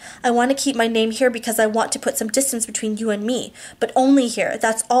name. I want to keep my name here because I want to put some distance between you and me. But only here,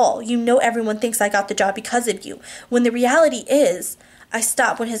 that's all. You know everyone thinks I got the job because of you. When the reality is... I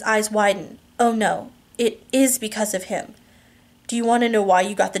stop when his eyes widen. Oh no, it is because of him. Do you want to know why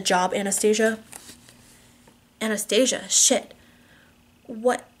you got the job, Anastasia? Anastasia? Shit.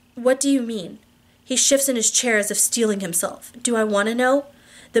 What do you mean? He shifts in his chair as if steeling himself. Do I want to know?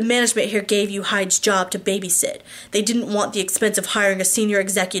 The management here gave you Hyde's job to babysit. They didn't want the expense of hiring a senior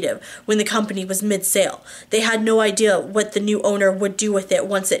executive when the company was mid-sale. They had no idea what the new owner would do with it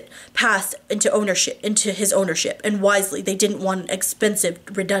once it passed into his ownership, and wisely, they didn't want an expensive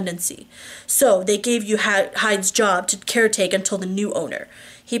redundancy. So, they gave you Hyde's job to caretake until the new owner.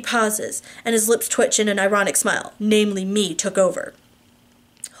 He pauses, and his lips twitch in an ironic smile. Namely, me took over.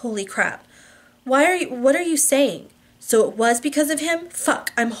 Holy crap. What are you saying? So it was because of him?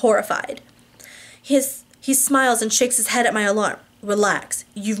 Fuck, I'm horrified. He smiles and shakes his head at my alarm. Relax.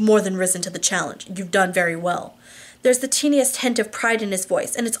 You've more than risen to the challenge. You've done very well. There's the teeniest hint of pride in his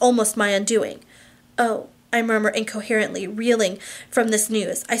voice, and it's almost my undoing. Oh, I murmur incoherently, reeling from this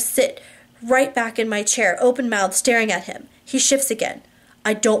news. I sit right back in my chair, open-mouthed, staring at him. He shifts again.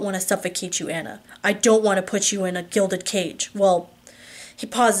 I don't want to suffocate you, Anna. I don't want to put you in a gilded cage. Well, he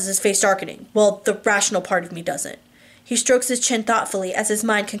pauses, his face darkening. Well, the rational part of me doesn't. He strokes his chin thoughtfully as his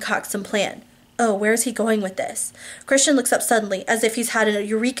mind concocts some plan. Oh, where is he going with this? Christian looks up suddenly, as if he's had a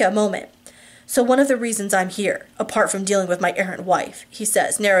eureka moment. So one of the reasons I'm here, apart from dealing with my errant wife, he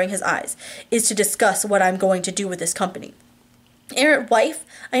says, narrowing his eyes, is to discuss what I'm going to do with this company. Errant wife?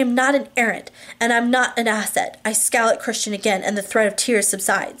 I am not an errant, and I'm not an asset. I scowl at Christian again, and the threat of tears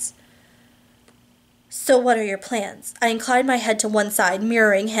subsides. So what are your plans? I inclined my head to one side,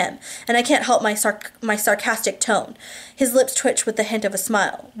 mirroring him, and I can't help my sarcastic tone. His lips twitched with the hint of a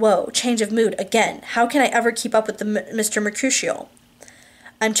smile. Whoa, change of mood again. How can I ever keep up with the Mr. Mercutio?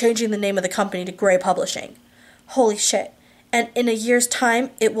 I'm changing the name of the company to Gray Publishing. Holy shit. And in a year's time,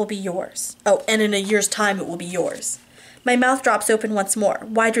 it will be yours. Oh, and in a year's time, it will be yours. My mouth drops open once more,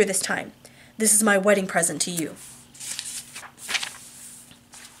 wider this time. This is my wedding present to you.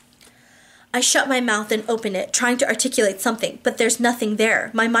 I shut my mouth and open it, trying to articulate something, but there's nothing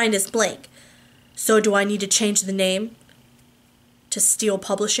there. My mind is blank. So do I need to change the name to Steel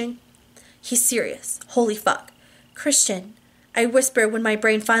Publishing? He's serious. Holy fuck. Christian, I whisper when my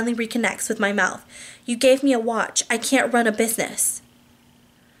brain finally reconnects with my mouth. You gave me a watch. I can't run a business.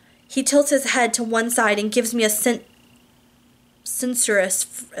 He tilts his head to one side and gives me a censorious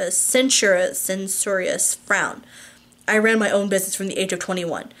frown. I ran my own business from the age of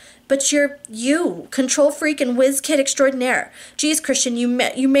 21. But you, control freak and whiz kid extraordinaire. Geez, Christian, you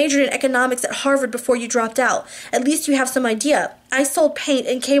majored in economics at Harvard before you dropped out. At least you have some idea. I sold paint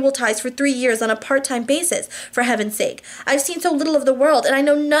and cable ties for 3 years on a part-time basis, for heaven's sake. I've seen so little of the world, and I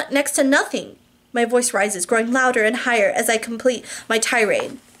know next to nothing. My voice rises, growing louder and higher as I complete my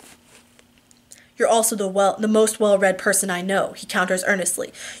tirade. You're also the most well-read person I know, he counters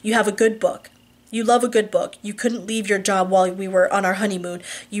earnestly. You have a good book. You love a good book. You couldn't leave your job while we were on our honeymoon.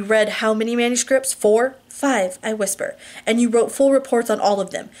 You read how many manuscripts? 4? 5, I whisper. And you wrote full reports on all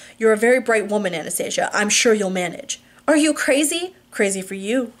of them. You're a very bright woman, Anastasia. I'm sure you'll manage. Are you crazy? Crazy for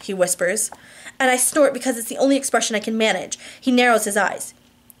you, he whispers. And I snort because it's the only expression I can manage. He narrows his eyes.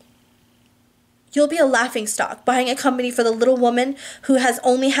 You'll be a laughingstock, buying a company for the little woman who has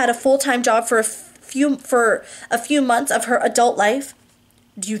only had a full-time job for a few months of her adult life.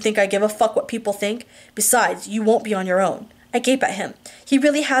 Do you think I give a fuck what people think? Besides, you won't be on your own. I gape at him. He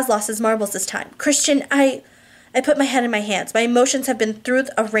really has lost his marbles this time. Christian, I put my head in my hands. My emotions have been through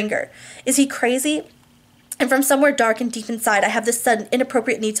a ringer. Is he crazy? And from somewhere dark and deep inside, I have this sudden,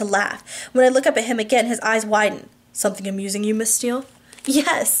 inappropriate need to laugh. When I look up at him again, his eyes widen. Something amusing you, Miss Steele?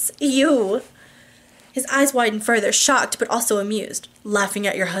 Yes, you. His eyes widen further, shocked but also amused. Laughing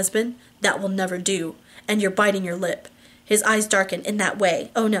at your husband? That will never do. And you're biting your lip. His eyes darken in that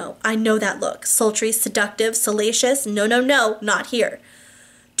way. Oh no, I know that look. Sultry, seductive, salacious. No, not here.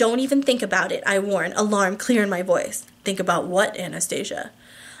 Don't even think about it, I warn, alarm clear in my voice. Think about what, Anastasia?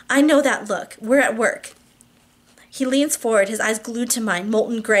 I know that look. We're at work. He leans forward, his eyes glued to mine,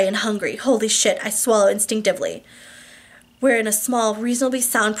 molten gray and hungry. Holy shit, I swallow instinctively. We're in a small, reasonably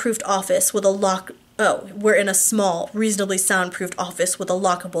soundproofed office with a lockable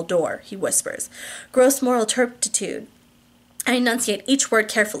door, he whispers. Gross moral turpitude. I enunciate each word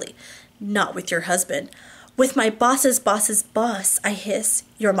carefully. Not with your husband. With my boss's boss, I hiss.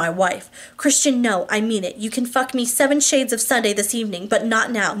 You're my wife. Christian, no, I mean it. You can fuck me 7 shades of Sunday this evening, but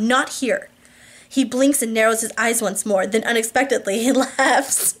not now. Not here. He blinks and narrows his eyes once more, then unexpectedly he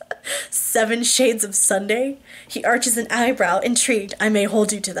laughs. 7 shades of Sunday? He arches an eyebrow, intrigued. I may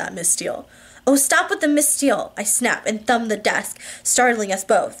hold you to that, Miss Steele. Oh, stop with the Miss Steele, I snap and thump the desk, startling us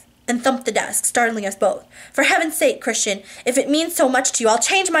both. For heaven's sake, Christian, if it means so much to you, I'll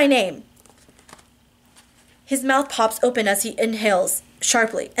change my name. His mouth pops open as he inhales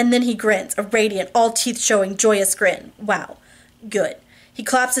sharply, and then he grins, a radiant, all teeth showing, joyous grin. Wow. Good. He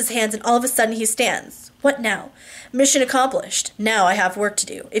claps his hands, and all of a sudden he stands. What now? Mission accomplished. Now I have work to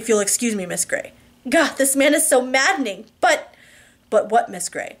do, if you'll excuse me, Miss Gray. God, this man is so maddening. But what, Miss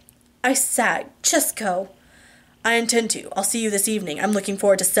Gray? I sag. Just go. I intend to. I'll see you this evening. I'm looking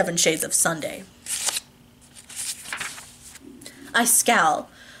forward to 7 Shades of Sunday. I scowl.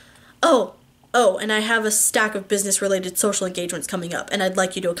 Oh, and I have a stack of business-related social engagements coming up, and I'd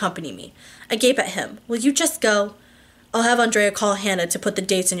like you to accompany me. I gape at him. Will you just go? I'll have Andrea call Hannah to put the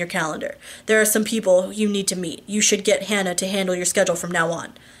dates in your calendar. There are some people you need to meet. You should get Hannah to handle your schedule from now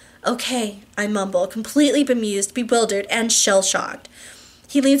on. Okay, I mumble, completely bemused, bewildered, and shell-shocked.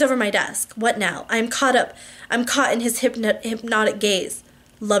 He leans over my desk. What now? I'm caught in his hypnotic gaze.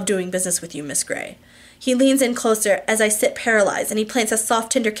 Love doing business with you, Miss Gray. He leans in closer as I sit paralyzed, and he plants a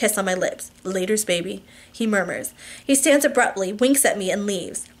soft, tender kiss on my lips. Laters, baby, he murmurs. He stands abruptly, winks at me, and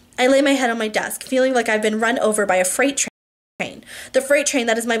leaves. I lay my head on my desk, feeling like I've been run over by a freight train. The freight train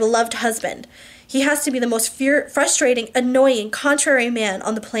that is my beloved husband. He has to be the most frustrating, annoying, contrary man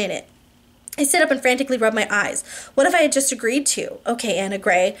on the planet. I sit up and frantically rub my eyes. What if I had just agreed to? Okay, Anna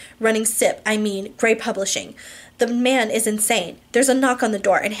Gray, running Gray Publishing. The man is insane. There's a knock on the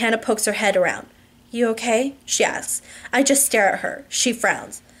door, and Hannah pokes her head around. You okay? She asks. I just stare at her. She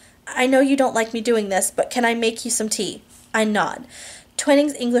frowns. I know you don't like me doing this, but can I make you some tea? I nod.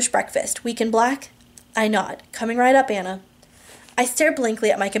 Twinings English breakfast, weak and black? I nod. Coming right up, Anna. I stare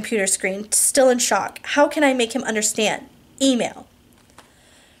blankly at my computer screen, still in shock. How can I make him understand? Email.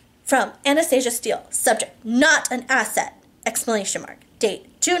 From Anastasia Steele. Subject, not an asset! Exclamation mark.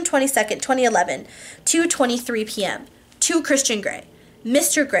 Date, June 22nd, 2011, 2:23 p.m. To Christian Grey.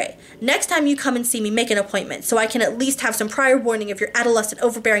 Mr. Grey, next time you come and see me, make an appointment so I can at least have some prior warning of your adolescent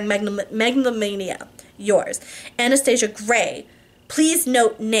overbearing megalomania. Yours, Anastasia Gray. Please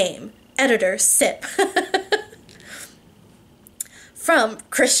note name. Editor, SIP. From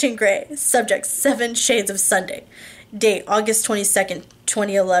Christian Grey. Subject, 7 Shades of Sunday. Date, August 22nd,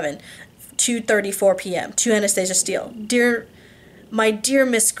 2011, 2:34 p.m. To Anastasia Steele. My dear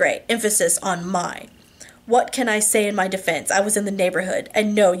Miss Gray, emphasis on my. What can I say in my defense? I was in the neighborhood,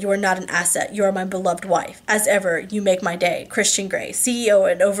 and no, you are not an asset. You are my beloved wife. As ever, you make my day. Christian Grey,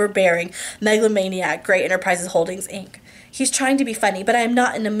 CEO and overbearing megalomaniac, Grey Enterprises Holdings, Inc. He's trying to be funny, but I am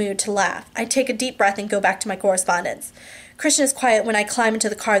not in a mood to laugh. I take a deep breath and go back to my correspondence. Christian is quiet when I climb into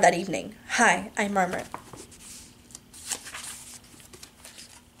the car that evening. Hi, I murmur.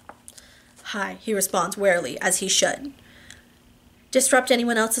 Hi, he responds warily, as he should. Disrupt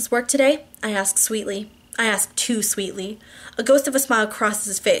anyone else's work today? I ask sweetly. I ask too sweetly. A ghost of a smile crosses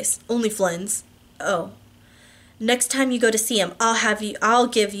his face. Only Flynn's. Oh. Next time you go to see him, I'll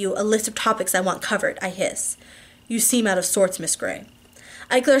give you a list of topics I want covered, I hiss. You seem out of sorts, Miss Gray.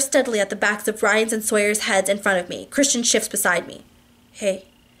 I glare steadily at the backs of Ryan's and Sawyer's heads in front of me. Christian shifts beside me. Hey,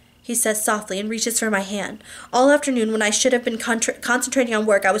 he says softly and reaches for my hand. All afternoon, when I should have been concentrating on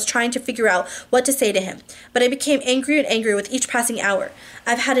work, I was trying to figure out what to say to him. But I became angrier and angrier with each passing hour.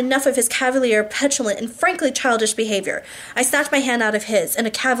 I've had enough of his cavalier, petulant, and frankly childish behavior. I snatch my hand out of his in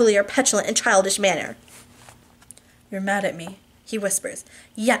a cavalier, petulant, and childish manner. You're mad at me, he whispers.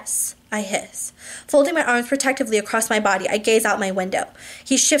 Yes, I hiss. Folding my arms protectively across my body, I gaze out my window.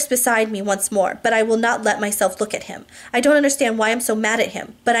 He shifts beside me once more, but I will not let myself look at him. I don't understand why I'm so mad at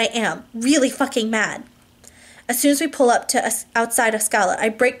him, but I am. Really fucking mad. As soon as we pull up to outside Escala, I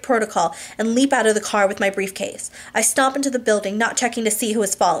break protocol and leap out of the car with my briefcase. I stomp into the building, not checking to see who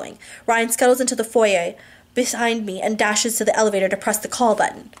is following. Ryan scuttles into the foyer behind me and dashes to the elevator to press the call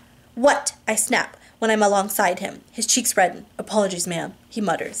button. What? I snap when I'm alongside him. His cheeks redden. Apologies, ma'am, he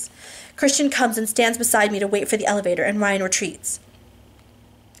mutters. Christian comes and stands beside me to wait for the elevator, and Ryan retreats.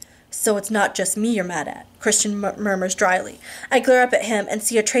 So it's not just me you're mad at, Christian murmurs dryly. I glare up at him and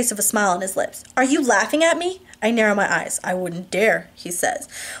see a trace of a smile on his lips. Are you laughing at me? I narrow my eyes. I wouldn't dare, he says,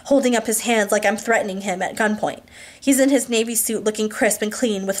 holding up his hands like I'm threatening him at gunpoint. He's in his navy suit looking crisp and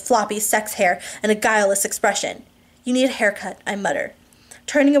clean with floppy sex hair and a guileless expression. You need a haircut, I mutter.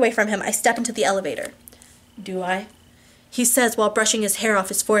 Turning away from him, I step into the elevator. Do I? He says while brushing his hair off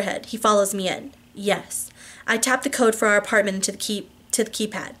his forehead. He follows me in. Yes. I tap the code for our apartment into the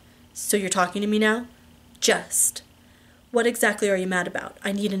keypad. So you're talking to me now? Just. What exactly are you mad about?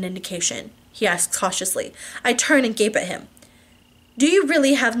 I need an indication, he asks cautiously. I turn and gape at him. Do you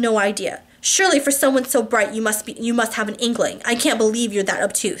really have no idea? Surely for someone so bright you must have an inkling. I can't believe you're that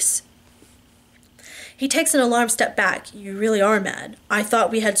obtuse. He takes an alarmed step back. You really are mad. I thought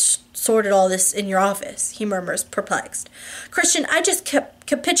we had sorted all this in your office, he murmurs, perplexed. Christian, I just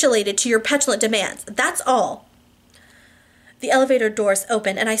capitulated to your petulant demands. That's all. The elevator doors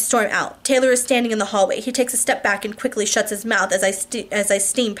open and I storm out. Taylor is standing in the hallway. He takes a step back and quickly shuts his mouth as I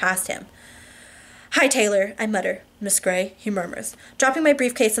steam past him. Hi, Taylor, I mutter. Miss Gray, he murmurs. Dropping my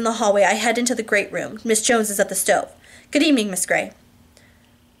briefcase in the hallway, I head into the great room. Miss Jones is at the stove. Good evening, Miss Gray.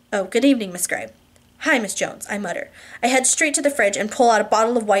 Oh, good evening, Miss Gray. Hi, Miss Jones, I mutter. I head straight to the fridge and pull out a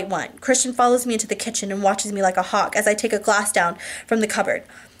bottle of white wine. Christian follows me into the kitchen and watches me like a hawk as I take a glass down from the cupboard.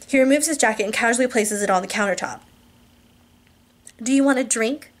 He removes his jacket and casually places it on the countertop. Do you want a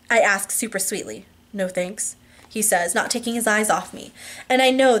drink? I ask super sweetly. No thanks, he says, not taking his eyes off me. And I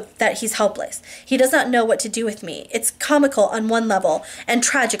know that he's helpless. He does not know what to do with me. It's comical on one level and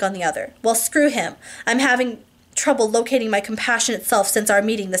tragic on the other. Well, screw him. I'm having trouble locating my compassionate self since our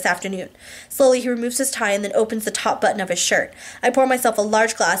meeting this afternoon. Slowly he removes his tie and then opens the top button of his shirt. I pour myself a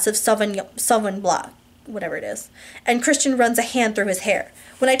large glass of Sauvignon Blanc, whatever it is, and Christian runs a hand through his hair.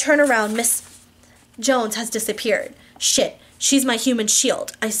 When I turn around, Miss Jones has disappeared. Shit, she's my human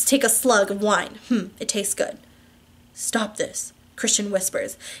shield. I take a slug of wine. It tastes good. Stop this, Christian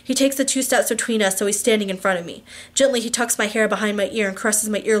whispers. He takes the 2 steps between us so he's standing in front of me. Gently he tucks my hair behind my ear and caresses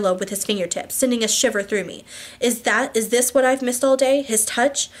my earlobe with his fingertips, sending a shiver through me. Is this what I've missed all day? His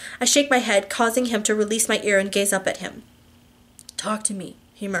touch? I shake my head, causing him to release my ear and gaze up at him. Talk to me,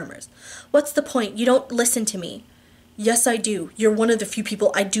 he murmurs. What's the point? You don't listen to me. Yes, I do. You're one of the few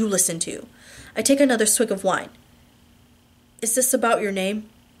people I do listen to. I take another swig of wine. Is this about your name?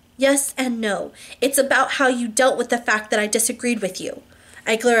 Yes and no. It's about how you dealt with the fact that I disagreed with you.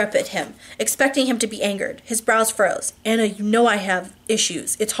 I glare up at him, expecting him to be angered. His brows furrows. Anna, you know I have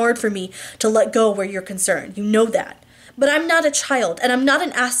issues. It's hard for me to let go where you're concerned. You know that. But I'm not a child, and I'm not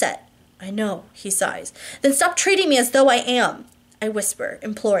an asset. I know, he sighs. Then stop treating me as though I am, I whisper,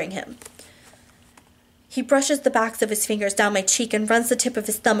 imploring him. He brushes the backs of his fingers down my cheek and runs the tip of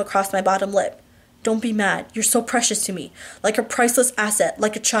his thumb across my bottom lip. Don't be mad. You're so precious to me, like a priceless asset,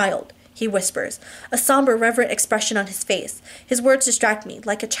 like a child, he whispers, a somber, reverent expression on his face. His words distract me.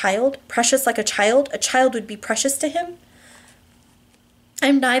 Like a child? Precious like a child? A child would be precious to him?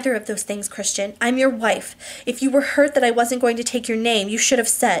 I'm neither of those things, Christian. I'm your wife. If you were hurt that I wasn't going to take your name, you should have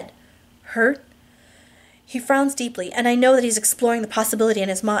said. Hurt? He frowns deeply, and I know that he's exploring the possibility in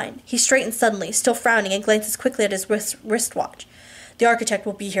his mind. He straightens suddenly, still frowning, and glances quickly at his wristwatch. The architect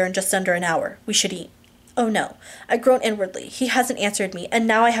will be here in just under an hour. We should eat. Oh no. I groan inwardly. He hasn't answered me, and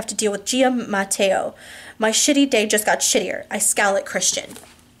now I have to deal with Gia Mateo. My shitty day just got shittier. I scowl at Christian.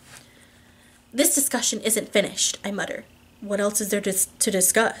 This discussion isn't finished, I mutter. What else is there to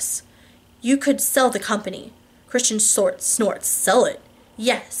discuss? You could sell the company. Christian snorts. Sell it?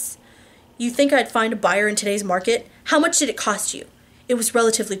 Yes. You think I'd find a buyer in today's market? How much did it cost you? It was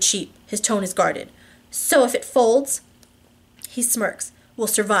relatively cheap. His tone is guarded. So if it folds... He smirks. We'll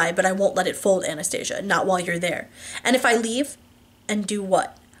survive, but I won't let it fold, Anastasia. Not while you're there. And if I leave? And do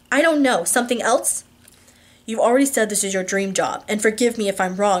what? I don't know. Something else? You've already said this is your dream job, and forgive me if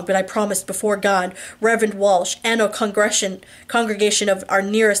I'm wrong, but I promised before God, Reverend Walsh, and a congregation of our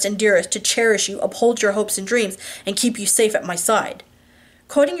nearest and dearest to cherish you, uphold your hopes and dreams, and keep you safe at my side.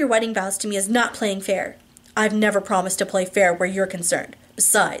 Quoting your wedding vows to me is not playing fair. I've never promised to play fair where you're concerned.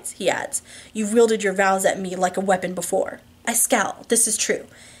 Besides, he adds, you've wielded your vows at me like a weapon before. I scowl. This is true.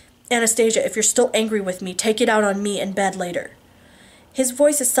 Anastasia, if you're still angry with me, take it out on me in bed later. His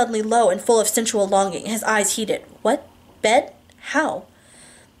voice is suddenly low and full of sensual longing, his eyes heated. What? Bed? How?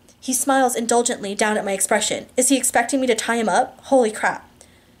 He smiles indulgently down at my expression. Is he expecting me to tie him up? Holy crap.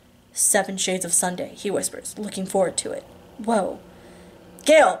 7 shades of Sunday, he whispers, looking forward to it. Whoa.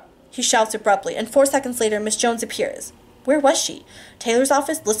 Gail! He shouts abruptly, and 4 seconds later Miss Jones appears. Where was she? Taylor's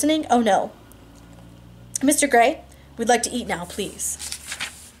office? Listening? Oh no. Mr. Gray? We'd like to eat now, please.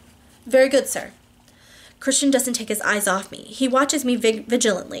 Very good, sir. Christian doesn't take his eyes off me. He watches me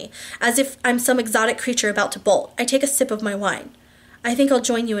vigilantly, as if I'm some exotic creature about to bolt. I take a sip of my wine. I think I'll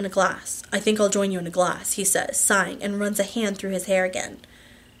join you in a glass. I think I'll join you in a glass, he says, sighing, and runs a hand through his hair again.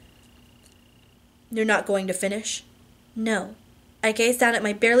 You're not going to finish? No. I gaze down at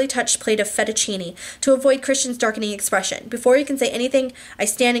my barely touched plate of fettuccine to avoid Christian's darkening expression. Before he can say anything, I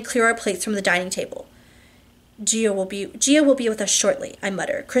stand and clear our plates from the dining table. Gia will be with us shortly, I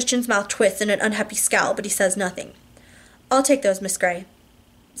mutter. Christian's mouth twists in an unhappy scowl, but he says nothing. I'll take those, Miss Gray,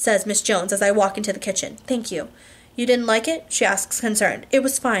 says Miss Jones as I walk into the kitchen. Thank you. You didn't like it? She asks, concerned. It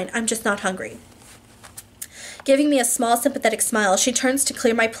was fine. I'm just not hungry. Giving me a small, sympathetic smile, she turns to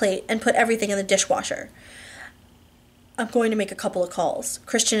clear my plate and put everything in the dishwasher. I'm going to make a couple of calls,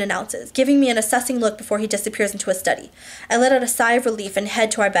 Christian announces, giving me an assessing look before he disappears into a study. I let out a sigh of relief and head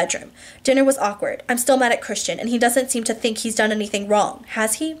to our bedroom. Dinner was awkward. I'm still mad at Christian, and he doesn't seem to think he's done anything wrong.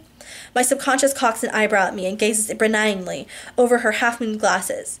 Has he? My subconscious cocks an eyebrow at me and gazes benignly over her half-moon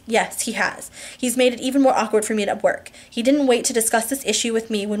glasses. Yes, he has. He's made it even more awkward for me at work. He didn't wait to discuss this issue with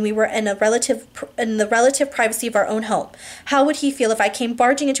me when we were in the relative privacy of our own home. How would he feel if I came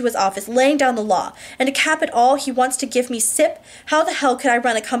barging into his office, laying down the law? And to cap it all, he wants to give me SIP? How the hell could I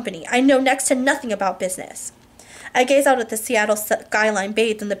run a company? I know next to nothing about business. I gaze out at the Seattle skyline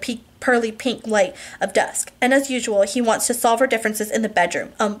bathed in the pearly pink light of dusk, and as usual, he wants to solve our differences in the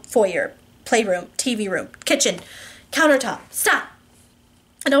bedroom, foyer, playroom, TV room, kitchen, countertop. Stop!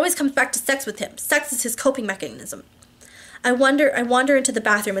 It always comes back to sex with him. Sex is his coping mechanism. I wander into the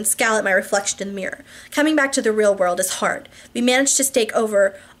bathroom and scowl at my reflection in the mirror. Coming back to the real world is hard. We managed to stake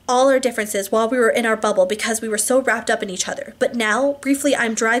over all our differences while we were in our bubble because we were so wrapped up in each other. But now, briefly,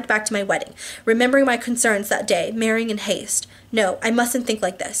 I'm dragged back to my wedding, remembering my concerns that day, marrying in haste. No, I mustn't think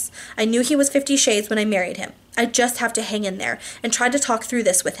like this. I knew he was 50 Shades when I married him. I just have to hang in there and try to talk through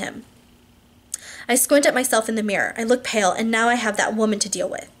this with him. I squint at myself in the mirror. I look pale, and now I have that woman to deal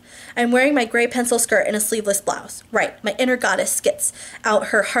with. I'm wearing my gray pencil skirt and a sleeveless blouse. Right, my inner goddess gets out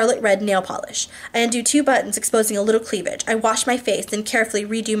her harlot red nail polish. I undo 2 buttons, exposing a little cleavage. I wash my face and carefully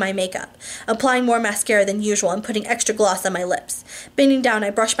redo my makeup, applying more mascara than usual and putting extra gloss on my lips. Bending down, I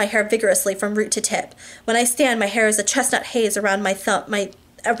brush my hair vigorously from root to tip. When I stand, my hair is a chestnut haze around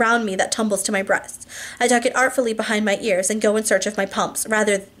around me that tumbles to my breasts. I tuck it artfully behind my ears and go in search of my pumps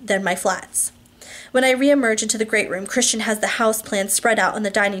rather than my flats. When I reemerge into the great room, Christian has the house plans spread out on the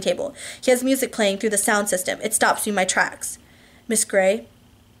dining table. He has music playing through the sound system. It stops me in my tracks. "Miss Gray?"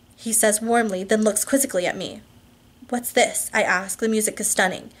 he says warmly, then looks quizzically at me. "What's this?" I ask. The music is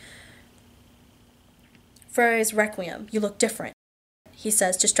stunning. "Ferre's Requiem. You look different," he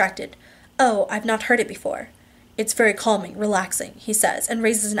says, distracted. "Oh, I've not heard it before." "It's very calming, relaxing," he says, and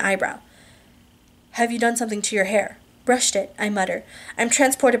raises an eyebrow. "Have you done something to your hair?" "Brushed it," I mutter. I'm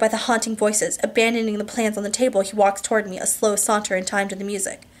transported by the haunting voices. Abandoning the plans on the table, he walks toward me, a slow saunter in time to the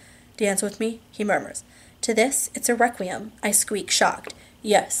music. "Dance with me," he murmurs. "To this? It's a requiem," I squeak, shocked.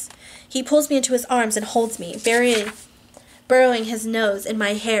 "Yes." He pulls me into his arms and holds me, burrowing his nose in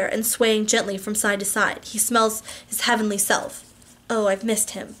my hair and swaying gently from side to side. He smells his heavenly self. Oh, I've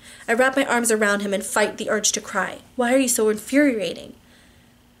missed him. I wrap my arms around him and fight the urge to cry. "Why are you so infuriating?"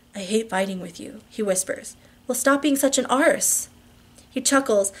 "I hate fighting with you," he whispers. "Well, stop being such an arse." He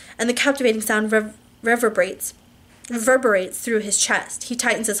chuckles, and the captivating sound reverberates through his chest. He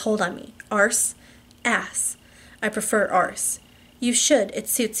tightens his hold on me. "Arse?" "Ass." "I prefer arse." "You should. It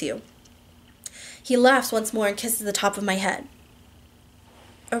suits you." He laughs once more and kisses the top of my head.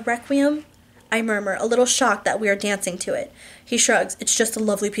 "A requiem?" I murmur, a little shocked that we are dancing to it. He shrugs. "It's just a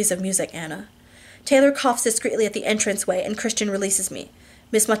lovely piece of music, Anna." Taylor coughs discreetly at the entranceway, and Christian releases me.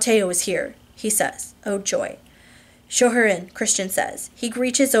 "Miss Mateo is here," he says. Oh, joy. "Show her in," Christian says. He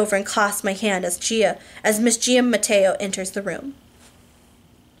reaches over and clasps my hand as Miss Gia Mateo enters the room.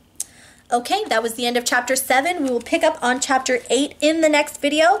 Okay, that was the end of Chapter 7. We will pick up on Chapter 8 in the next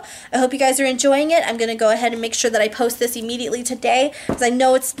video. I hope you guys are enjoying it. I'm going to go ahead and make sure that I post this immediately today because I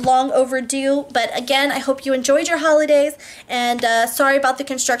know it's long overdue. But again, I hope you enjoyed your holidays. And sorry about the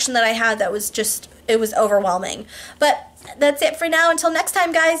construction that I had. That was it was overwhelming. But that's it for now. Until next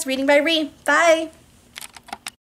time, guys. Reading by Ree. Bye.